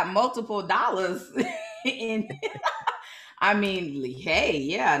got multiple dollars in, hey,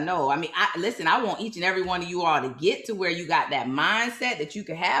 yeah, no. I want each and every one of you all to get to where you got that mindset that you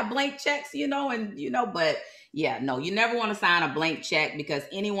can have blank checks, but yeah, no, you never want to sign a blank check because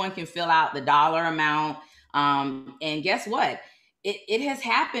anyone can fill out the dollar amount. And guess what? It has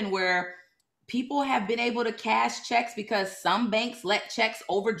happened where people have been able to cash checks because some banks let checks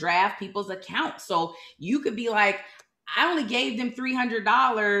overdraft people's accounts. So you could be like, I only gave them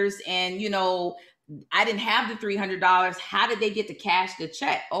 $300 and, I didn't have the $300. How did they get to cash the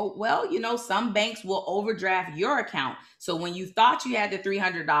check? Oh, well, some banks will overdraft your account. So when you thought you had the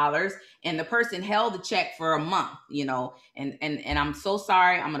 $300 and the person held the check for a month, and I'm so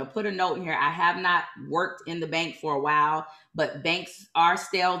sorry, I'm going to put a note in here. I have not worked in the bank for a while, but banks are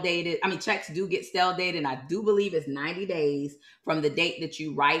stale dated. Checks do get stale dated, and I do believe it's 90 days from the date that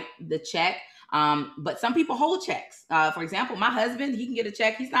you write the check. But some people hold checks. For example, my husband, he can get a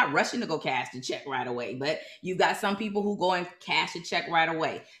check. He's not rushing to go cash the check right away, but you've got some people who go and cash a check right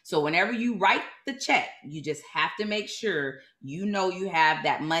away. So whenever you write the check, you just have to make sure you have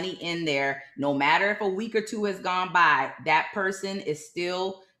that money in there. No matter if a week or two has gone by, that person is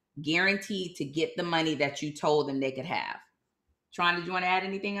still guaranteed to get the money that you told them they could have. Tron, did you want to add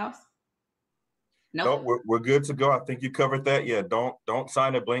anything else? Nope. No, we're good to go. I think you covered that. Yeah, don't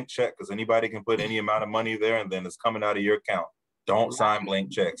sign a blank check because anybody can put any amount of money there and then it's coming out of your account. Don't sign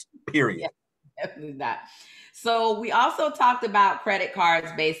blank checks, period. Yeah, definitely not. So we also talked about credit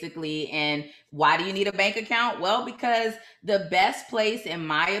cards basically, and why do you need a bank account? Well, because the best place, in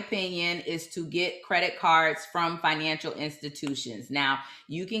my opinion, is to get credit cards from financial institutions. Now,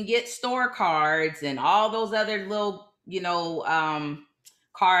 you can get store cards and all those other little,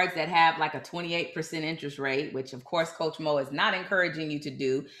 cards that have like a 28% interest rate, which of course Coach Mo is not encouraging you to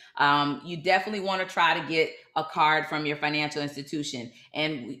do. You definitely want to try to get a card from your financial institution.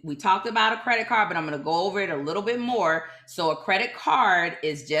 And we talked about a credit card, but I'm going to go over it a little bit more. So a credit card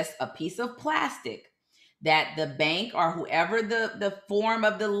is just a piece of plastic that the bank or whoever the form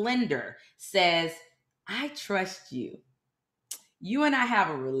of the lender says, I trust you. You and I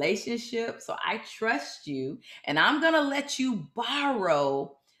have a relationship, so I trust you, and I'm going to let you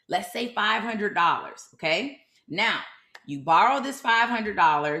borrow, let's say $500, okay? Now, you borrow this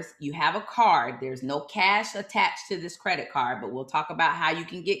 $500, you have a card, there's no cash attached to this credit card, but we'll talk about how you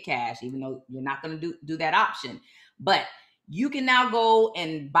can get cash, even though you're not going to do that option. But you can now go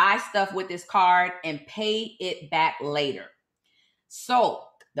and buy stuff with this card and pay it back later. So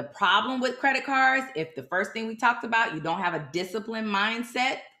the problem with credit cards, if the first thing we talked about, you don't have a disciplined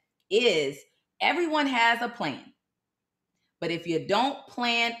mindset, is everyone has a plan. But if you don't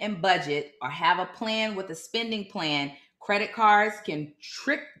plan and budget or have a plan with a spending plan, credit cards can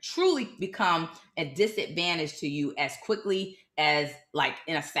truly become a disadvantage to you as quickly as like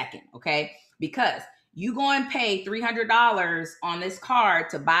in a second, okay? Because you go and pay $300 on this card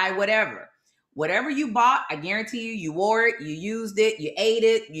to buy whatever. Whatever you bought, I guarantee you wore it, you used it, you ate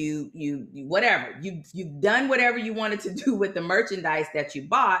it, you whatever. You've done whatever you wanted to do with the merchandise that you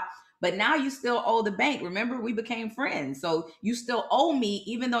bought, but now you still owe the bank. Remember, we became friends. So you still owe me,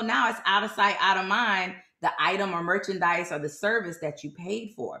 even though now it's out of sight, out of mind, the item or merchandise or the service that you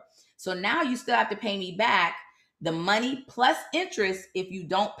paid for. So now you still have to pay me back the money plus interest if you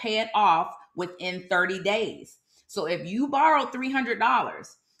don't pay it off within 30 days. So if you borrowed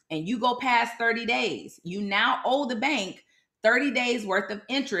 $300 and you go past 30 days, you now owe the bank 30 days worth of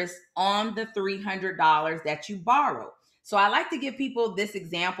interest on the $300 that you borrowed. So I like to give people this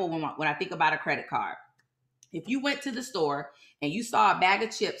example when I think about a credit card. If you went to the store and you saw a bag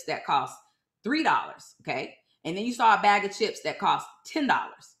of chips that cost $3, okay, and then you saw a bag of chips that cost $10,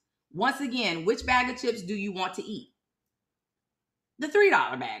 once again, which bag of chips do you want to eat? The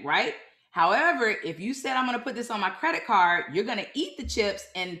 $3 bag, right? However, if you said, I'm going to put this on my credit card, you're going to eat the chips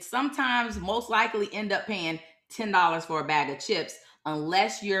and sometimes most likely end up paying $10 for a bag of chips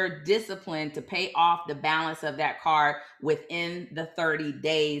unless you're disciplined to pay off the balance of that card within the 30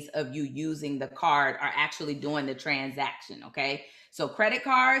 days of you using the card or actually doing the transaction, okay? So credit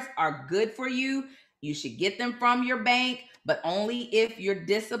cards are good for you. You should get them from your bank, but only if you're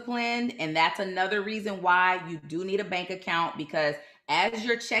disciplined. And that's another reason why you do need a bank account, because as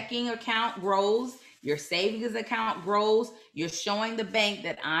your checking account grows, your savings account grows, you're showing the bank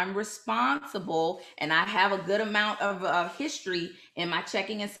that I'm responsible and I have a good amount of history in my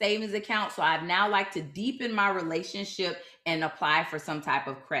checking and savings account. So I'd now like to deepen my relationship and apply for some type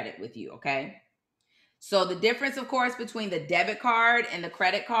of credit with you, okay? So the difference, of course, between the debit card and the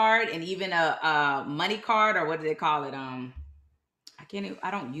credit card and even a money card, or what do they call it? I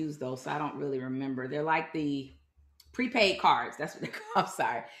don't use those, so I don't really remember. They're like the prepaid cards. That's what they're called. I'm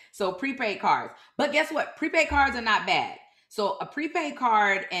sorry. So prepaid cards. But guess what? Prepaid cards are not bad. So a prepaid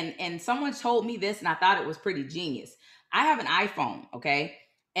card, and someone told me this and I thought it was pretty genius. I have an iPhone, okay?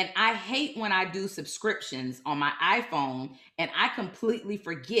 And I hate when I do subscriptions on my iPhone and I completely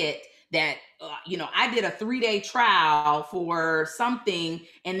forget that, I did a 3-day trial for something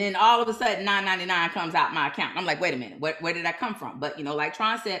and then all of a sudden $9.99 comes out my account. I'm like, wait a minute, where did that come from? But like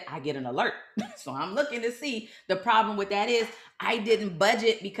Tron said, I get an alert. So I'm looking to see. The problem with that is I didn't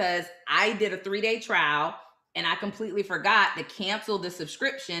budget because I did a 3-day trial and I completely forgot to cancel the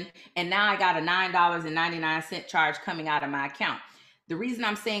subscription. And now I got a $9.99 charge coming out of my account. The reason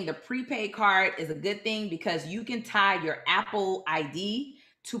I'm saying the prepaid card is a good thing because you can tie your Apple ID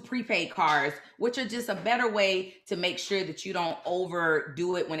to prepaid cards, which are just a better way to make sure that you don't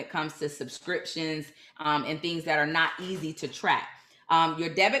overdo it when it comes to subscriptions and things that are not easy to track.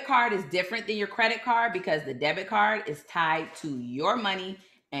 Your debit card is different than your credit card because the debit card is tied to your money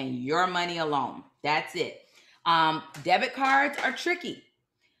and your money alone. That's it. Debit cards are tricky.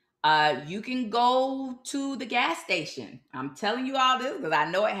 You can go to the gas station. I'm telling you all this because I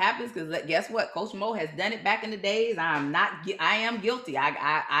know it happens, because guess what? Coach Mo has done it back in the days. I am guilty.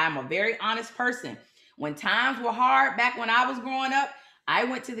 I am a very honest person. When times were hard back when I was growing up, I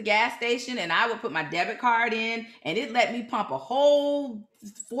went to the gas station and I would put my debit card in and it let me pump a whole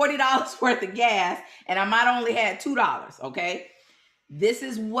 $40 worth of gas and I might only had $2, okay? This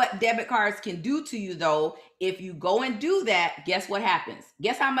is what debit cards can do to you, though. If you go and do that, guess what happens?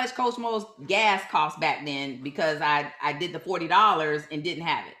 Guess how much Coach Mo's gas cost back then because I did the $40 and didn't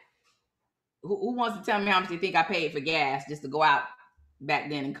have it? Who wants to tell me how much you think I paid for gas just to go out back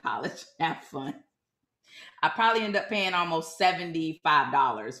then in college? Have fun. I probably end up paying almost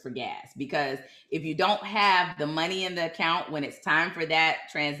 $75 for gas because if you don't have the money in the account when it's time for that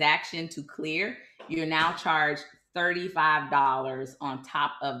transaction to clear, you're now charged $35 on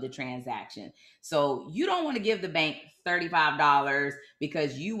top of the transaction. So you don't want to give the bank $35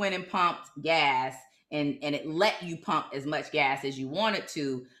 because you went and pumped gas and it let you pump as much gas as you wanted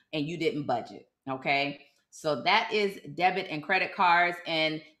to and you didn't budget, okay? So that is debit and credit cards.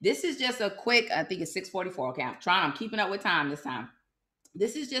 And this is just a quick, I think it's 6:44. Okay, I'm keeping up with time this time.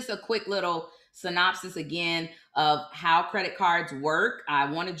 This is just a quick little synopsis again of how credit cards work. I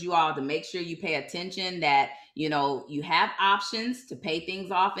wanted you all to make sure you pay attention that, you have options to pay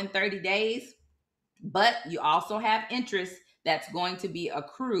things off in 30 days, but you also have interest that's going to be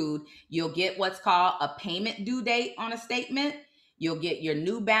accrued. You'll get what's called a payment due date on a statement. You'll get your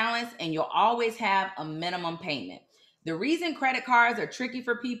new balance and you'll always have a minimum payment. The reason credit cards are tricky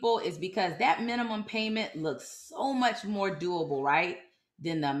for people is because that minimum payment looks so much more doable, right?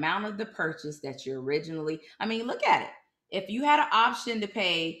 Than the amount of the purchase that you originally, look at it. If you had an option to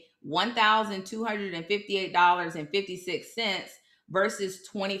pay $1,258.56 versus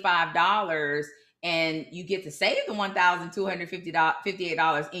 $25 and you get to save the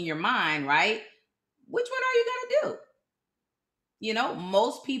 $1,258 in your mind, right? Which one are you going to do? You know,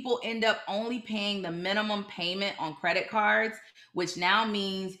 most people end up only paying the minimum payment on credit cards, which now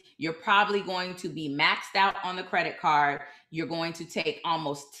means you're probably going to be maxed out on the credit card. You're going to take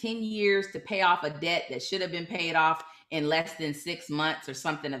almost 10 years to pay off a debt that should have been paid off in less than 6 months or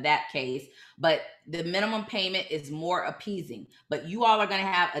something of that case. But the minimum payment is more appeasing. But you all are going to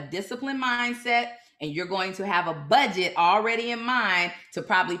have a disciplined mindset, and you're going to have a budget already in mind to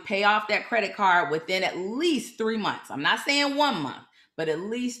probably pay off that credit card within at least 3 months. I'm not saying 1 month, but at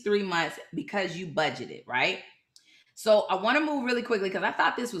least 3 months, because you budgeted, right? So I want to move really quickly because I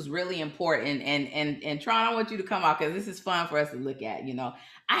thought this was really important. And Tron, I want you to come out because this is fun for us to look at. You know,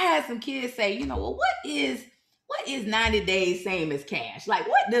 I had some kids say, you know, well, what is 90 days same as cash? Like,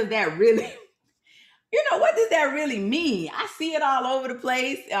 what does that really what does that really mean? I see it all over the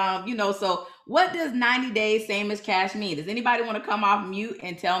place. So what does 90 days same as cash mean? Does anybody want to come off mute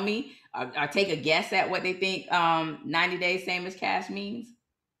and tell me or take a guess at what they think 90 days same as cash means?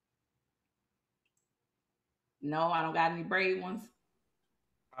 No, I don't got any brave ones.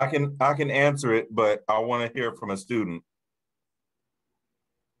 I can answer it, but I want to hear from a student.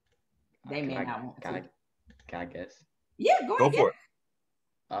 They may not want to. Can I guess? Yeah, go ahead. Go for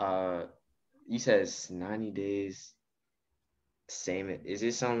it. You said 90 days. Same. Is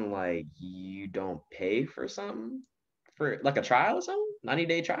it something like you don't pay for something, for like a trial or something?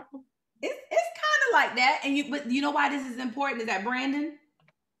 90-day trial. It's kind of like that, but you know why this is important? Is that Brandon?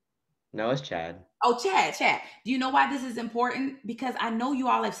 No, it's Chad. Oh, Chad. Do you know why this is important? Because I know you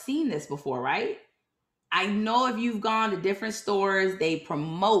all have seen this before, right? I know if you've gone to different stores, they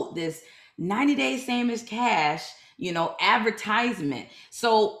promote this 90 days same as cash, advertisement.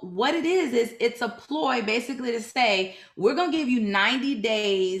 So what it is it's a ploy basically to say, we're going to give you 90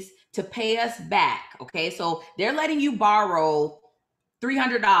 days to pay us back. Okay. So they're letting you borrow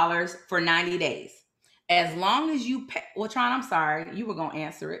 $300 for 90 days. As long as you pay. Well, Tron, I'm sorry. You were going to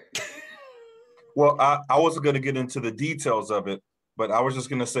answer it. Well, I wasn't going to get into the details of it, but I was just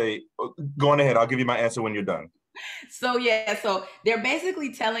going to say, go on ahead. I'll give you my answer when you're done. So they're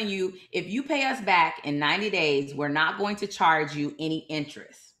basically telling you, if you pay us back in 90 days, we're not going to charge you any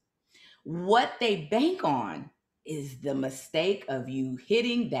interest. What they bank on is the mistake of you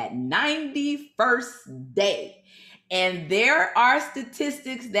hitting that 91st day. And there are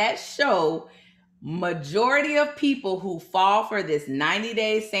statistics that show majority of people who fall for this 90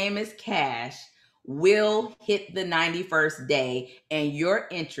 days same as cash will hit the 91st day, and your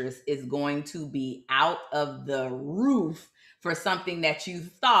interest is going to be out of the roof for something that you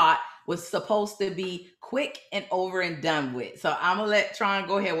thought was supposed to be quick and over and done with. So I'm gonna let Tron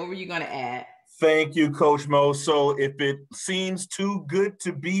go ahead. What were you gonna add? Thank you, Coach Mo. So if it seems too good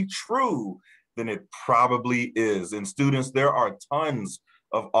to be true, then it probably is. And students, there are tons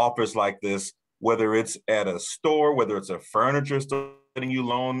of offers like this, whether it's at a store, whether it's a furniture store letting you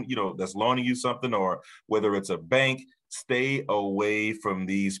loan, that's loaning you something, or whether it's a bank. Stay away from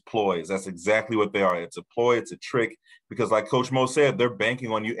these ploys. That's exactly what they are. It's a ploy, it's a trick, because like Coach Mo said, they're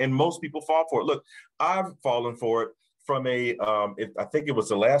banking on you, and most people fall for it. Look, I've fallen for it from I think it was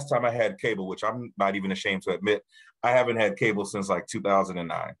the last time I had cable, which I'm not even ashamed to admit. I haven't had cable since like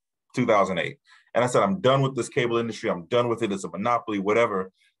 2009, 2008. And I said, I'm done with this cable industry. I'm done with it. It's a monopoly,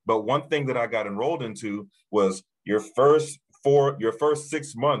 whatever. But one thing that I got enrolled into was your first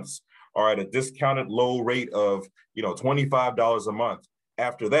 6 months are at a discounted low rate of, $25 a month.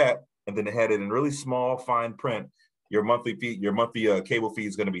 After that, and then they had it in really small fine print, your monthly cable fee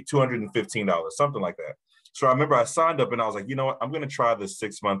is going to be $215, something like that. So I remember I signed up and I was like, you know what, I'm going to try this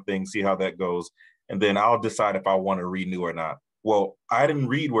 6-month thing, see how that goes. And then I'll decide if I want to renew or not. Well, I didn't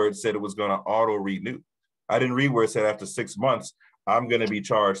read where it said it was going to auto renew. I didn't read where it said after 6 months, I'm going to be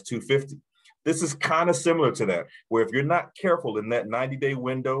charged $250. This is kind of similar to that, where if you're not careful in that 90-day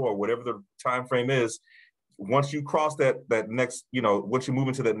window or whatever the time frame is, once you cross that next, once you move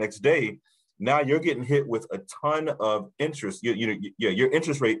into that next day, now you're getting hit with a ton of interest. Your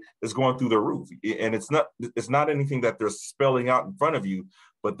interest rate is going through the roof, and it's not anything that they're spelling out in front of you,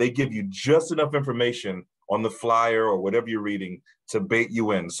 but they give you just enough information on the flyer or whatever you're reading to bait you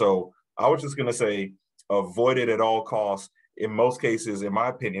in. So I was just going to say, avoid it at all costs. In most cases, in my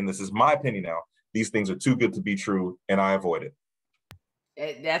opinion, this is my opinion now, these things are too good to be true, and I avoid it.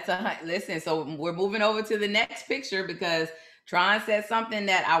 Listen, so we're moving over to the next picture because Tron said something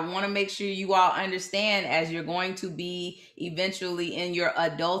that I want to make sure you all understand. As you're going to be eventually in your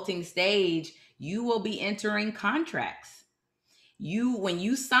adulting stage, you will be entering contracts. when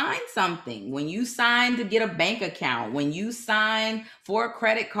you sign something, when you sign to get a bank account, when you sign for a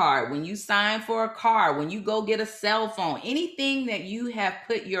credit card, when you sign for a car, when you go get a cell phone, anything that you have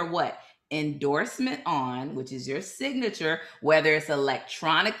put your what? Endorsement on, which is your signature, whether it's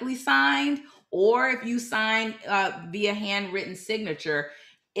electronically signed or if you sign via handwritten signature,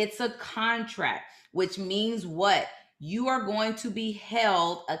 it's a contract, which means what? You are going to be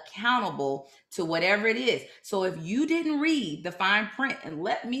held accountable to whatever it is. So if you didn't read the fine print, and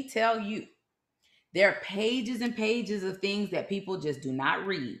let me tell you, there are pages and pages of things that people just do not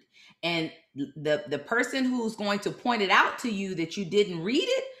read. And the person who's going to point it out to you that you didn't read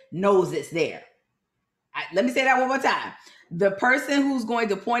it knows it's there. Let me say that one more time. The person who's going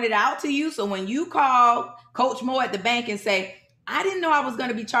to point it out to you. So when you call Coach Mo at the bank and say, I didn't know I was going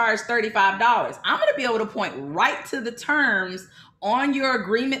to be charged $35, I'm going to be able to point right to the terms on your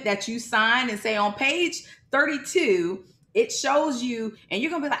agreement that you signed and say on page 32, it shows you, and you're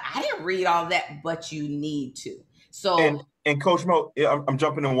going to be like, I didn't read all that, but you need to. So, and Coach Mo, I'm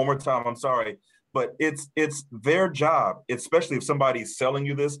jumping in one more time. I'm sorry, but it's their job, especially if somebody's selling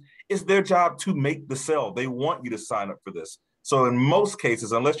you this, it's their job to make the sell. They want you to sign up for this. So in most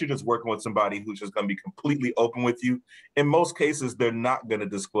cases, unless you're just working with somebody who's just going to be completely open with you, in most cases, they're not going to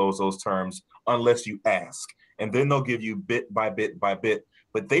disclose those terms unless you ask. And then they'll give you bit by bit by bit.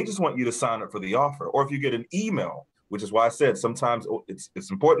 But they just want you to sign up for the offer. Or if you get an email, which is why I said sometimes it's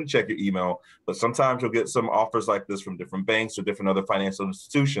important to check your email, but sometimes you'll get some offers like this from different banks or different other financial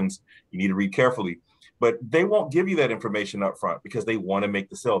institutions. You need to read carefully. But they won't give you that information up front because they want to make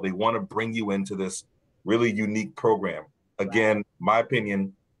the sale. They want to bring you into this really unique program. Again, my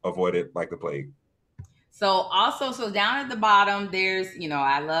opinion, avoid it like the plague. So also, so down at the bottom, there's,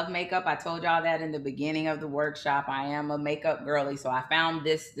 I love makeup. I told y'all that in the beginning of the workshop. I am a makeup girly. So I found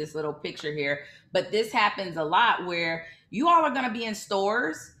this little picture here. But this happens a lot where you all are going to be in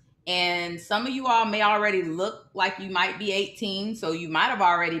stores and some of you all may already look like you might be 18. So you might have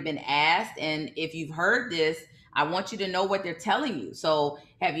already been asked. And if you've heard this, I want you to know what they're telling you. So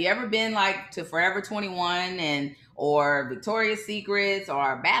have you ever been like to Forever 21 or Victoria's Secrets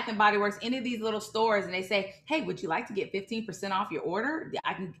or Bath and Body Works, any of these little stores, and they say, hey, would you like to get 15% off your order?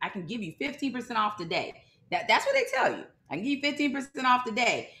 I can give you 15% off today. That's what they tell you. I can give you 15% off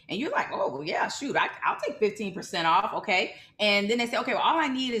today. And you're like, oh, well, yeah, shoot, I'll take 15% off, okay? And then they say, okay, well, all I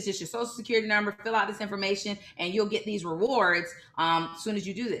need is just your social security number, fill out this information, and you'll get these rewards as soon as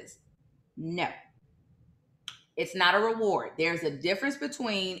you do this. No. It's not a reward. There's a difference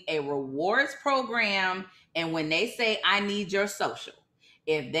between a rewards program and when they say, I need your social.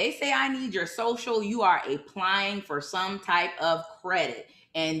 If they say, I need your social, you are applying for some type of credit.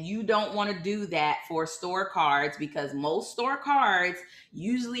 And you don't want to do that for store cards because most store cards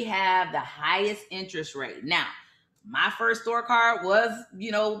usually have the highest interest rate. Now, my first store card was,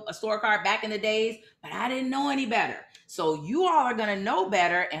 a store card back in the days, but I didn't know any better. So you all are going to know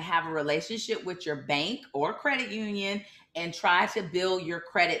better and have a relationship with your bank or credit union and try to build your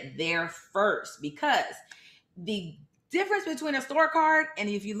credit there first, because the difference between a store card and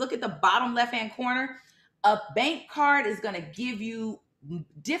if you look at the bottom left-hand corner, a bank card is going to give you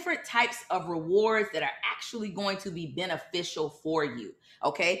different types of rewards that are actually going to be beneficial for you.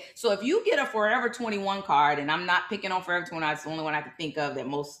 Okay. So if you get a Forever 21 card, and I'm not picking on Forever 21, it's the only one I can think of that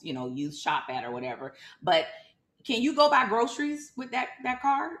most, youth shop at or whatever, but can you go buy groceries with that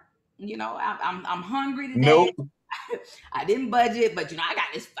card? I'm hungry today. Nope. I didn't budget, but I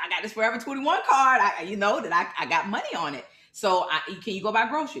got this Forever 21 card. I got money on it. So can you go buy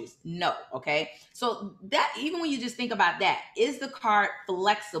groceries? No. Okay. So that, even when you just think about that, is the card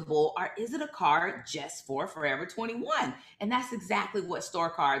flexible or is it a card just for Forever 21? And that's exactly what store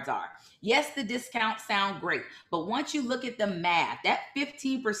cards are. Yes, the discounts sound great, but once you look at the math, that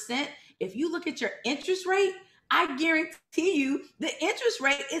 15%, if you look at your interest rate, I guarantee you the interest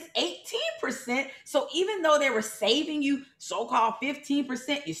rate is 18%. So even though they were saving you so-called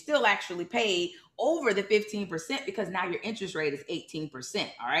 15%, you still actually paid over the 15% because now your interest rate is 18%.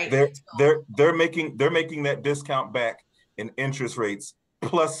 All right. They're making that discount back in interest rates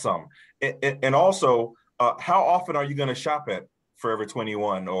plus some. And also, how often are you going to shop at Forever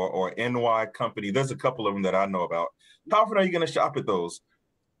 21 or NY Company? There's a couple of them that I know about. How often are you going to shop at those?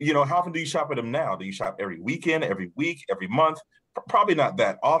 How often do you shop at them now? Do you shop every weekend, every week, every month? Probably not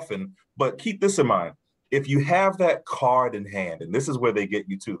that often, but keep this in mind. If you have that card in hand, and this is where they get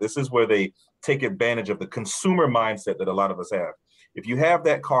you to, this is where they take advantage of the consumer mindset that a lot of us have. If you have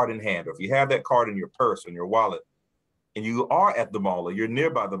that card in hand, or if you have that card in your purse, in your wallet, and you are at the mall or you're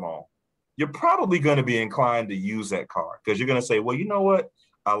nearby the mall, you're probably going to be inclined to use that card because you're going to say, well, you know what?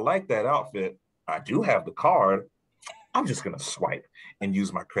 I like that outfit. I do have the card. I'm just going to swipe and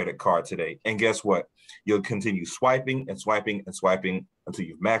use my credit card today. And guess what? You'll continue swiping and swiping and swiping until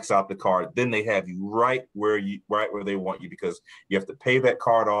you've maxed out the card. Then they have you right where they want you, because you have to pay that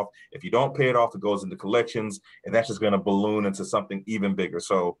card off. If you don't pay it off, it goes into collections, and that's just going to balloon into something even bigger.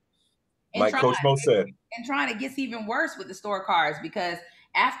 So, like Coach Mo said, and trying to get even worse with the store cards, because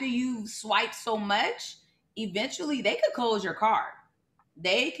after you swipe so much, eventually they could close your card.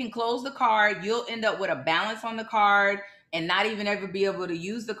 They can close the card. You'll end up with a balance on the card and not even ever be able to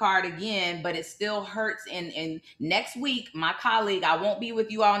use the card again, but it still hurts. And next week, my colleague, I won't be with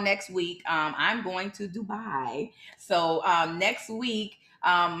you all next week. I'm going to Dubai. So next week,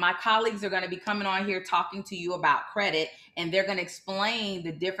 my colleagues are going to be coming on here talking to you about credit, and they're going to explain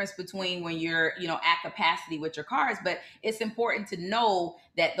the difference between when you're, at capacity with your cards. But it's important to know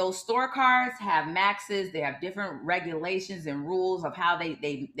that those store cards have maxes. They have different regulations and rules of how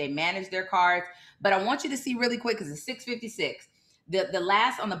they manage their cards. But I want you to see really quick, because it's 656. The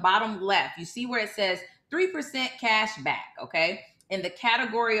last on the bottom left, you see where it says 3% cash back, okay? In the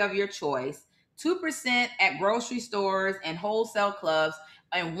category of your choice, 2% at grocery stores and wholesale clubs,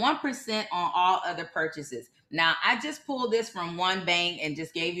 and 1% on all other purchases. Now, I just pulled this from one bank and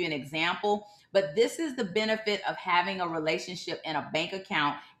just gave you an example, but this is the benefit of having a relationship in a bank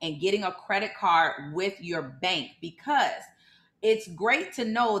account and getting a credit card with your bank, because it's great to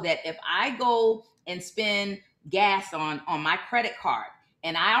know that if I go and spend gas on my credit card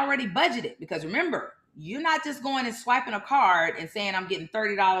and I already budgeted, because remember, you're not just going and swiping a card and saying I'm getting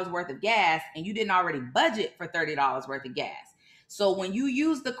 $30 worth of gas and you didn't already budget for $30 worth of gas. So when you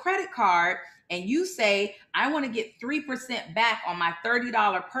use the credit card and you say, I want to get 3% back on my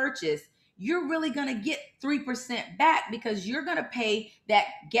 $30 purchase, you're really going to get 3% back, because you're going to pay that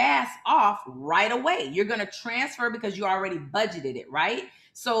gas off right away. You're going to transfer because you already budgeted it, right?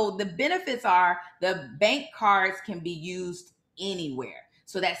 So the benefits are the bank cards can be used anywhere.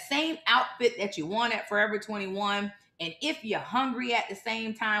 So that same outfit that you want at Forever 21, and if you're hungry at the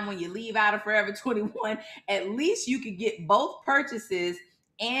same time when you leave out of Forever 21, at least you could get both purchases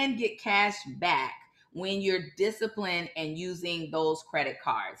and get cash back when you're disciplined and using those credit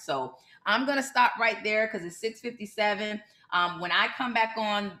cards. So I'm going to stop right there because it's 6:57. When I come back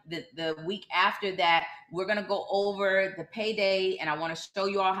on the week after that, we're going to go over the payday, and I want to show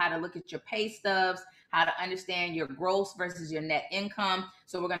you all how to look at your pay stubs, how to understand your gross versus your net income.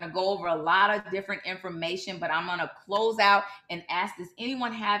 So we're going to go over a lot of different information, but I'm going to close out and ask, does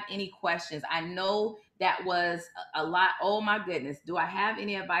anyone have any questions? I know that was a lot. Oh my goodness. Do I have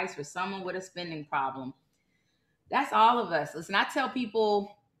any advice for someone with a spending problem? That's all of us. Listen, I tell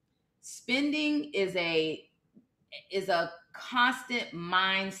people spending is a constant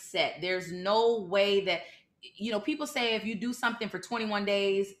mindset. There's no way that, people say if you do something for 21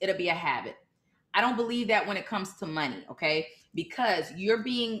 days, it'll be a habit. I don't believe that when it comes to money, okay? Because you're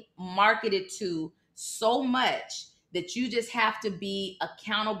being marketed to so much that you just have to be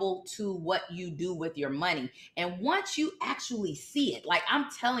accountable to what you do with your money. And once you actually see it, like I'm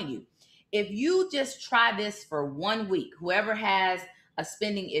telling you, if you just try this for 1 week, whoever has a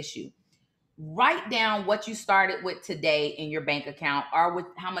spending issue, write down what you started with today in your bank account or with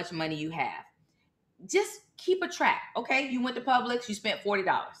how much money you have. Just keep a track, okay? You went to Publix, you spent $40.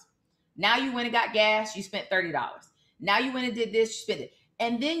 Now you went and got gas, you spent $30. Now you went and did this, you spent it.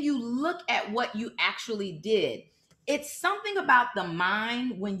 And then you look at what you actually did. It's something about the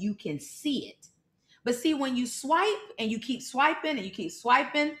mind when you can see it. But see, when you swipe and you keep swiping and you keep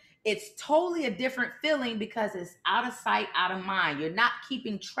swiping, it's totally a different feeling because it's out of sight, out of mind. You're not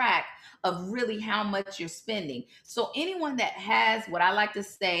keeping track of really how much you're spending. So anyone that has what I like to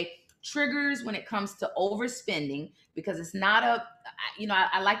say, triggers when it comes to overspending, because it's not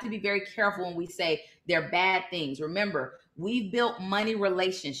I like to be very careful when we say they're bad things. Remember, we've built money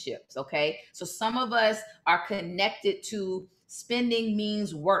relationships, okay? So some of us are connected to spending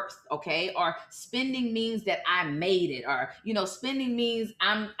means worth, okay? Or spending means that I made it, or spending means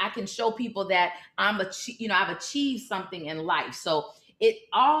I can show people that I've achieved something in life. So it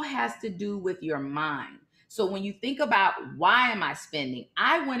all has to do with your mind. So when you think about why am I spending,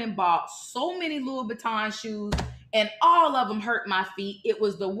 I went and bought so many Louis Vuitton shoes and all of them hurt my feet. It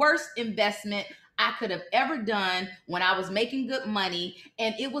was the worst investment I could have ever done when I was making good money.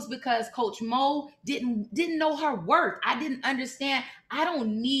 And it was because Coach Mo didn't know her worth. I didn't understand. I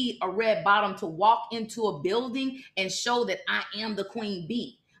don't need a red bottom to walk into a building and show that I am the queen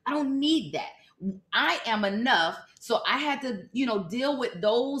bee. I don't need that. I am enough. So I had to, deal with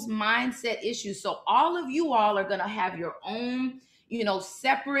those mindset issues. So all of you all are going to have your own,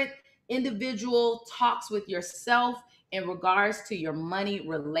 separate individual talks with yourself in regards to your money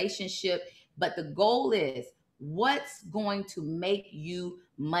relationship. But the goal is, what's going to make you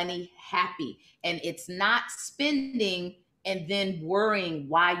money happy. And it's not spending and then worrying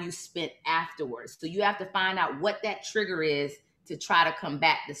why you spent afterwards. So you have to find out what that trigger is to try to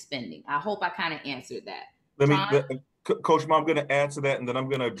combat the spending. I hope I kind of answered that. Coach Mo, I'm going to add to that, and then I'm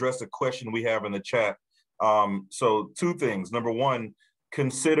going to address a question we have in the chat. So 2 things. Number 1,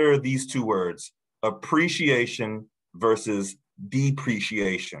 consider these 2 words: appreciation versus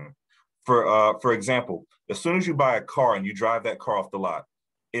depreciation. For example, as soon as you buy a car and you drive that car off the lot,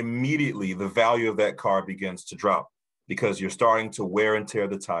 immediately the value of that car begins to drop because you're starting to wear and tear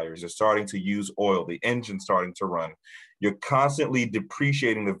the tires. You're starting to use oil. The engine's starting to run. You're constantly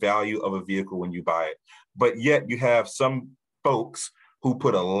depreciating the value of a vehicle when you buy it. But yet you have some folks who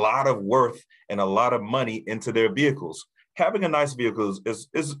put a lot of worth and a lot of money into their vehicles. Having a nice vehicle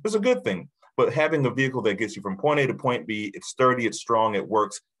is a good thing, but having a vehicle that gets you from point A to point B, it's sturdy, it's strong, it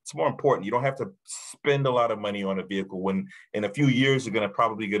works, it's more important. You don't have to spend a lot of money on a vehicle when in a few years you're going to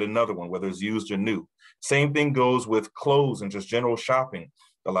probably get another one, whether it's used or new. Same thing goes with clothes and just general shopping.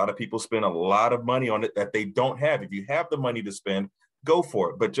 A lot of people spend a lot of money on it that they don't have. If you have the money to spend, go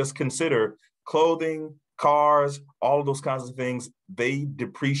for it. But just consider clothing, cars, all of those kinds of things, they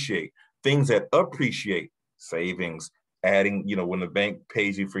depreciate. Things that appreciate, savings, adding, when the bank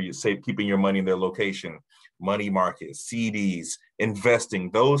pays you for your keeping your money in their location, money markets, CDs, investing,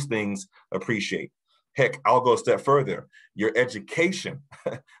 those things appreciate. Heck, I'll go a step further. Your education,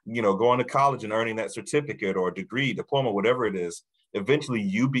 going to college and earning that certificate or degree, diploma, whatever it is, eventually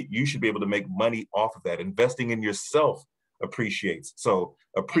you should be able to make money off of that. Investing in yourself appreciates. So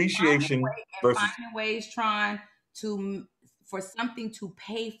appreciation versus finding ways, Tron, for something to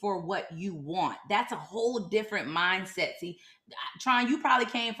pay for what you want. That's a whole different mindset. See, Tron, you probably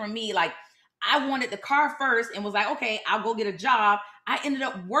came from me. Like, I wanted the car first and was like, okay, I'll go get a job. I ended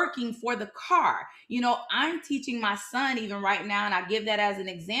up working for the car. I'm teaching my son even right now, and I give that as an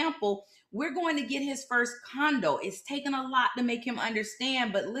example. We're going to get his first condo. It's taken a lot to make him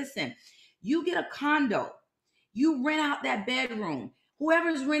understand, but listen, you get a condo, you rent out that bedroom.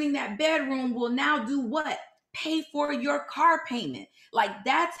 Whoever's renting that bedroom will now do what? Pay for your car payment. Like,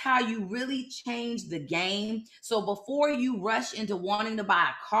 that's how you really change the game. So before you rush into wanting to buy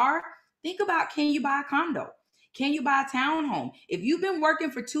a car, think about, can you buy a condo? Can you buy a townhome? If you've been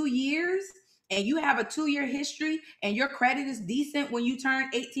working for 2 years and you have a 2-year history and your credit is decent when you turn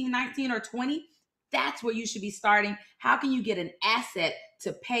 18, 19, or 20, that's where you should be starting. How can you get an asset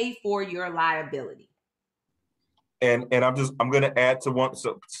to pay for your liability? And I'm going to add to one.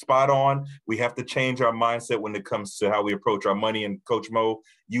 So spot on. We have to change our mindset when it comes to how we approach our money. And Coach Mo,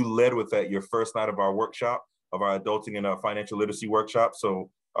 you led with that your first night of our workshop, of our adulting and our financial literacy workshop.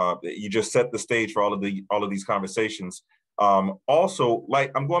 So you just set the stage for all of these conversations. Also,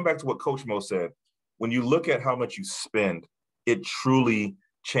 like, I'm going back to what Coach Mo said. When you look at how much you spend, it truly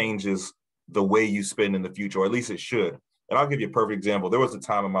changes the way you spend in the future, or at least it should. And I'll give you a perfect example. There was a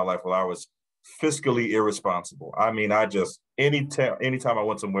time in my life where I was fiscally irresponsible. I mean, anytime I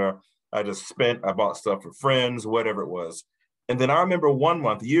went somewhere, I bought stuff for friends, whatever it was. And then I remember one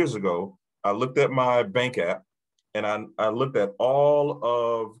month years ago, I looked at my bank app and I looked at all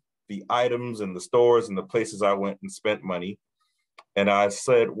of the items and the stores and the places I went and spent money. And I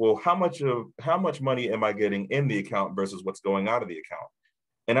said, well, how much money am I getting in the account versus what's going out of the account?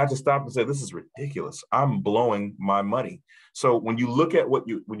 And I just stopped and said, this is ridiculous. I'm blowing my money. So when you look at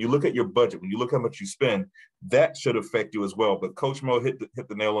when you look at your budget, when you look how much you spend, that should affect you as well. But Coach Mo hit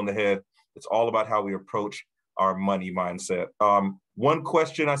the nail on the head. It's all about how we approach our money mindset. One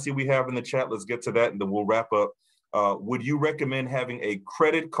question I see we have in the chat, let's get to that and then we'll wrap up. Would you recommend having a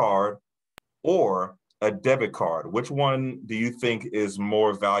credit card or a debit card? Which one do you think is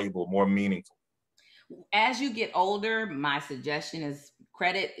more valuable, more meaningful? As you get older, my suggestion is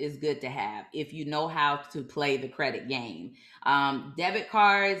credit is good to have if you know how to play the credit game. Debit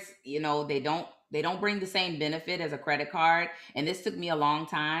cards, they don't bring the same benefit as a credit card. And this took me a long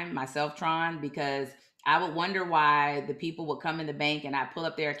time myself, Tron, because I would wonder why the people would come in the bank and I'd pull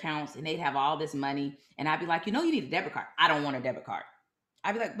up their accounts and they'd have all this money. And I'd be like, you need a debit card. I don't want a debit card.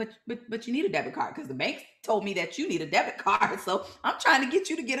 I'd be like, but you need a debit card because the bank told me that you need a debit card. So I'm trying to get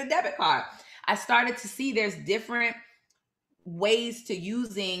you to get a debit card. I started to see there's different ways to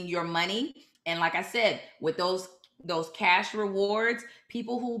using your money. And like I said, with those cash rewards,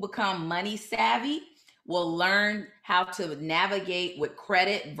 people who become money savvy will learn how to navigate with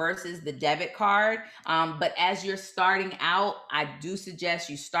credit versus the debit card. But as you're starting out, I do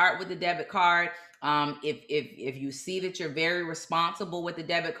suggest you start with the debit card. If you see that you're very responsible with the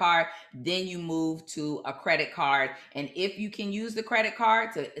debit card, then you move to a credit card. And if you can use the credit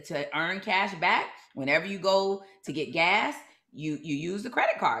card to earn cash back whenever you go to get gas, you use the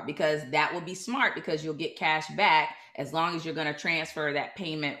credit card, because that will be smart, because you'll get cash back as long as you're going to transfer that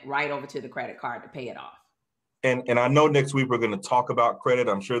payment right over to the credit card to pay it off. And I know next week we're going to talk about credit.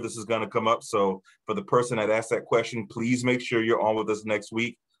 I'm sure this is going to come up. So for the person that asked that question, please make sure you're on with us next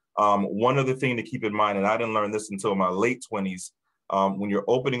week. One other thing to keep in mind, and I didn't learn this until my late 20s, when you're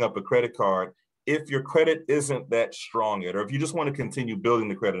opening up a credit card, if your credit isn't that strong yet, or if you just want to continue building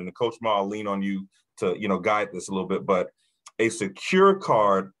the credit, and Coach Ma, I'll lean on you to, guide this a little bit, but a secure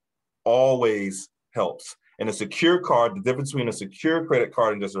card always helps. And a secure card, the difference between a secure credit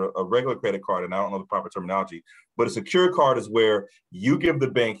card and just a regular credit card, and I don't know the proper terminology, but a secure card is where you give the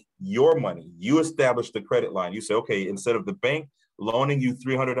bank your money. You establish the credit line. You say, okay, instead of the bank loaning you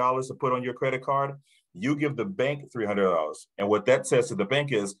 $300 to put on your credit card, you give the bank $300. And what that says to the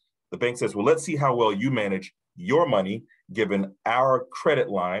bank is, the bank says, well, let's see how well you manage your money given our credit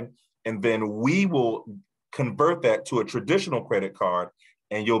line. And then we will convert that to a traditional credit card,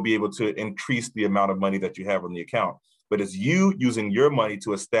 and you'll be able to increase the amount of money that you have on the account. But it's you using your money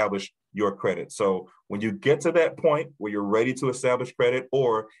to establish your credit. So when you get to that point where you're ready to establish credit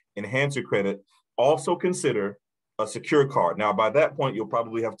or enhance your credit, also consider a secure card. Now, by that point, you'll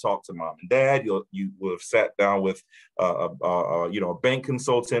probably have talked to mom and dad. You will have sat down with a bank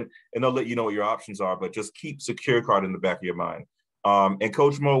consultant, and they'll let you know what your options are. But just keep secure card in the back of your mind. And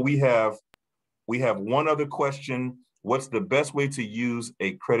Coach Mo, we have one other question. What's the best way to use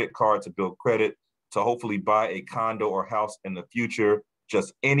a credit card to build credit to hopefully buy a condo or house in the future?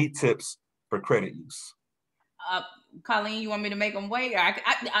 Just any tips for credit use? Colleen, you want me to make them wait?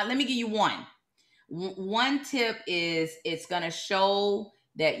 Let me give you one. One tip is it's going to show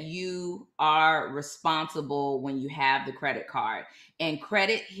that you are responsible when you have the credit card. And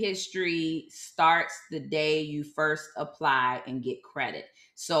credit history starts the day you first apply and get credit.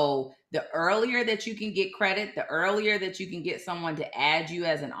 So the earlier that you can get credit, the earlier that you can get someone to add you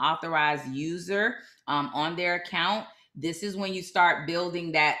as an authorized user on their account, this is when you start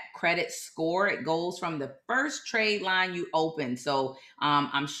building that credit score. It goes from the first trade line you open. So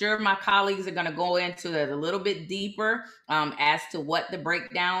I'm sure my colleagues are going to go into it a little bit deeper as to what the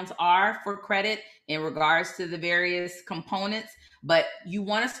breakdowns are for credit in regards to the various components. But you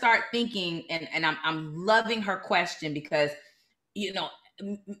want to start thinking, and I'm loving her question, because,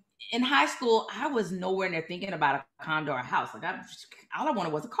 in high school, I was nowhere near thinking about a condo or a house. Like, all I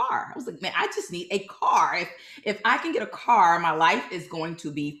wanted was a car. I was like, man, I just need a car. If I can get a car, my life is going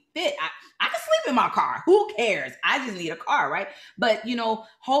to be fit. I can sleep in my car. Who cares? I just need a car, right? But,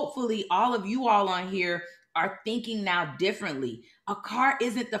 hopefully all of you all on here are thinking now differently. A car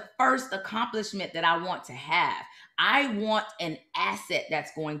isn't the first accomplishment that I want to have. I want an asset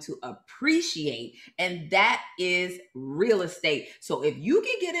that's going to appreciate, and that is real estate. So if you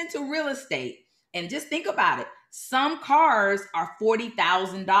can get into real estate, and just think about it, some cars are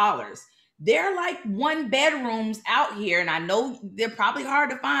 $40,000. They're like one bedrooms out here, and I know they're probably hard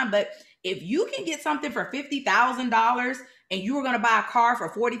to find, but if you can get something for $50,000 and you were going to buy a car for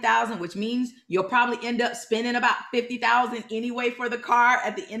 $40,000, which means you'll probably end up spending about $50,000 anyway for the car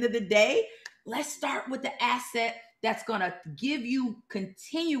at the end of the day. Let's start with the asset that's going to give you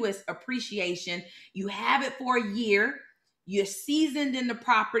continuous appreciation. You have it for a year. You're seasoned in the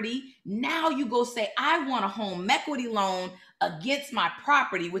property. Now you go say, I want a home equity loan against my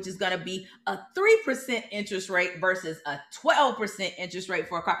property, which is going to be a 3% interest rate versus a 12% interest rate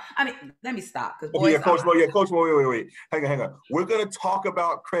for a car. I mean, let me stop. Coach Mo, wait. Hang on. We're going to talk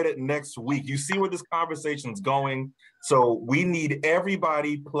about credit next week. You see where this conversation's going. So we need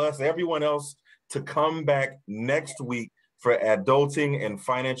everybody plus everyone else to come back next week for adulting and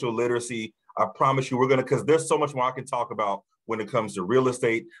financial literacy. I promise you, we're gonna, because there's so much more I can talk about when it comes to real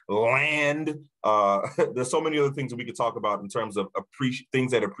estate, land. There's so many other things that we could talk about in terms of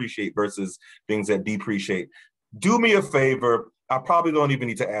things that appreciate versus things that depreciate. Do me a favor. I probably don't even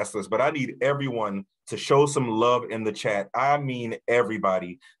need to ask this, but I need everyone to show some love in the chat. I mean,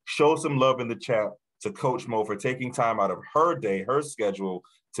 everybody, show some love in the chat to Coach Mo for taking time out of her day, her schedule,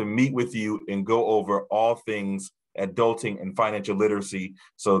 to meet with you and go over all things adulting and financial literacy.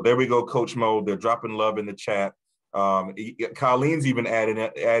 So there we go, Coach Mo. They're dropping love in the chat. Colleen's even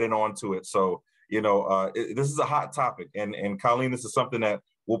adding on to it. So, this is a hot topic. And Colleen, this is something that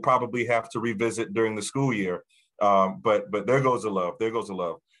we'll probably have to revisit during the school year. But there goes the love. There goes the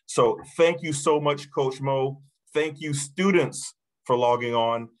love. So thank you so much, Coach Mo. Thank you, students, for logging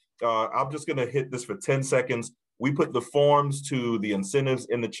on. I'm just going to hit this for 10 seconds. we put the forms to the incentives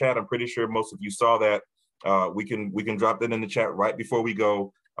in the chat. I'm pretty sure most of you saw that. We can drop that in the chat right before we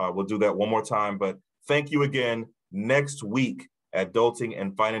go. We'll do that one more time. But thank you again. Next week, Adulting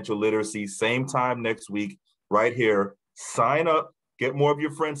and Financial Literacy, same time next week, right here. Sign up, get more of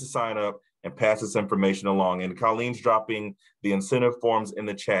your friends to sign up, and pass this information along. And Colleen's dropping the incentive forms in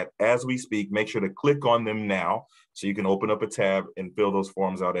the chat as we speak. Make sure to click on them now so you can open up a tab and fill those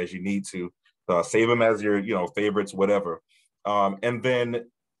forms out as you need to. Save them as your favorites, whatever. And then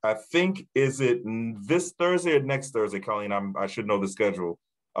I think, is it this Thursday or next Thursday, Colleen? I should know the schedule.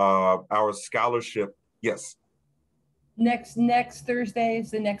 Our scholarship, yes. Next Thursday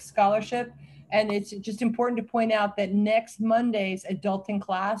is the next scholarship. And it's just important to point out that next Monday's adulting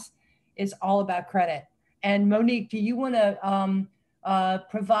class is all about credit. And Monique, do you want to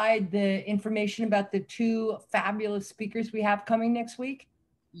provide the information about the two fabulous speakers we have coming next week?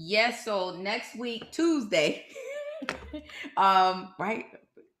 Yes, so next week, Tuesday, right?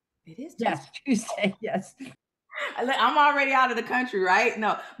 It is Tuesday. Yes, Tuesday, yes. I'm already out of the country, right?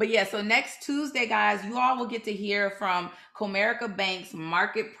 No, but yeah, so next Tuesday, guys, you all will get to hear from Comerica Bank's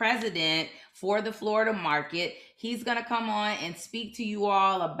market president for the Florida market. He's going to come on and speak to you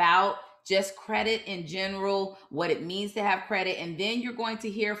all about just credit in general, what it means to have credit. And then you're going to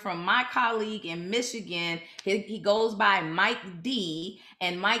hear from my colleague in Michigan. He goes by Mike D,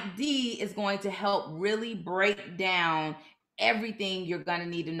 and Mike D is going to help really break down everything you're going to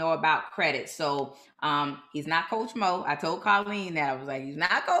need to know about credit. So he's not Coach Mo. I told Colleen that. I was like, he's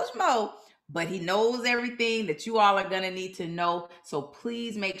not Coach Mo, but he knows everything that you all are going to need to know. So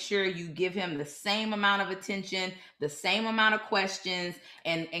please make sure you give him the same amount of attention, the same amount of questions.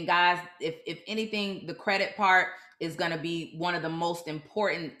 And guys, if anything, the credit part is going to be one of the most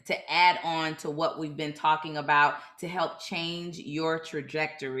important to add on to what we've been talking about to help change your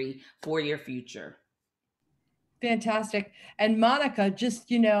trajectory for your future. Fantastic. And Monica, just,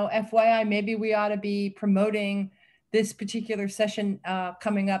 FYI, maybe we ought to be promoting this particular session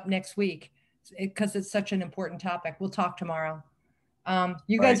coming up next week because it's such an important topic. We'll talk tomorrow.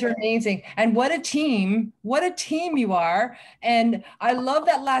 You guys are amazing. And what a team you are. And I love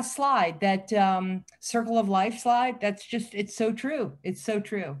that last slide, that circle of life slide. It's so true. It's so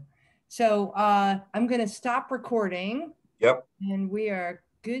true. So I'm going to stop recording. Yep. And we are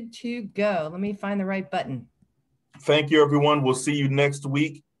good to go. Let me find the right button. Thank you, everyone. We'll see you next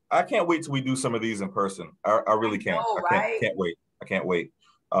week. I can't wait till we do some of these in person. I really can't. I can't wait. I can't wait.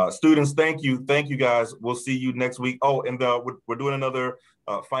 Students, thank you. Thank you, guys. We'll see you next week. Oh, and we're doing another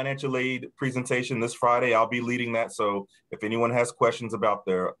financial aid presentation this Friday. I'll be leading that. So if anyone has questions about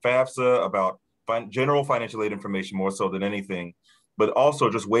their FAFSA, about general financial aid information more so than anything, but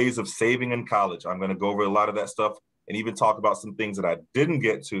also just ways of saving in college, I'm going to go over a lot of that stuff and even talk about some things that I didn't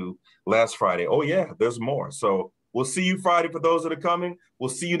get to last Friday. Oh, yeah, there's more. So we'll see you Friday for those that are coming. We'll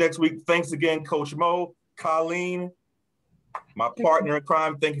see you next week. Thanks again, Coach Mo, Colleen, my partner in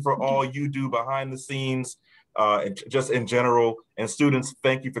crime. Thank you for all you do behind the scenes, and just in general. And students,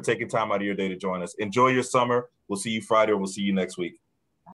 thank you for taking time out of your day to join us. Enjoy your summer. We'll see you Friday, or we'll see you next week.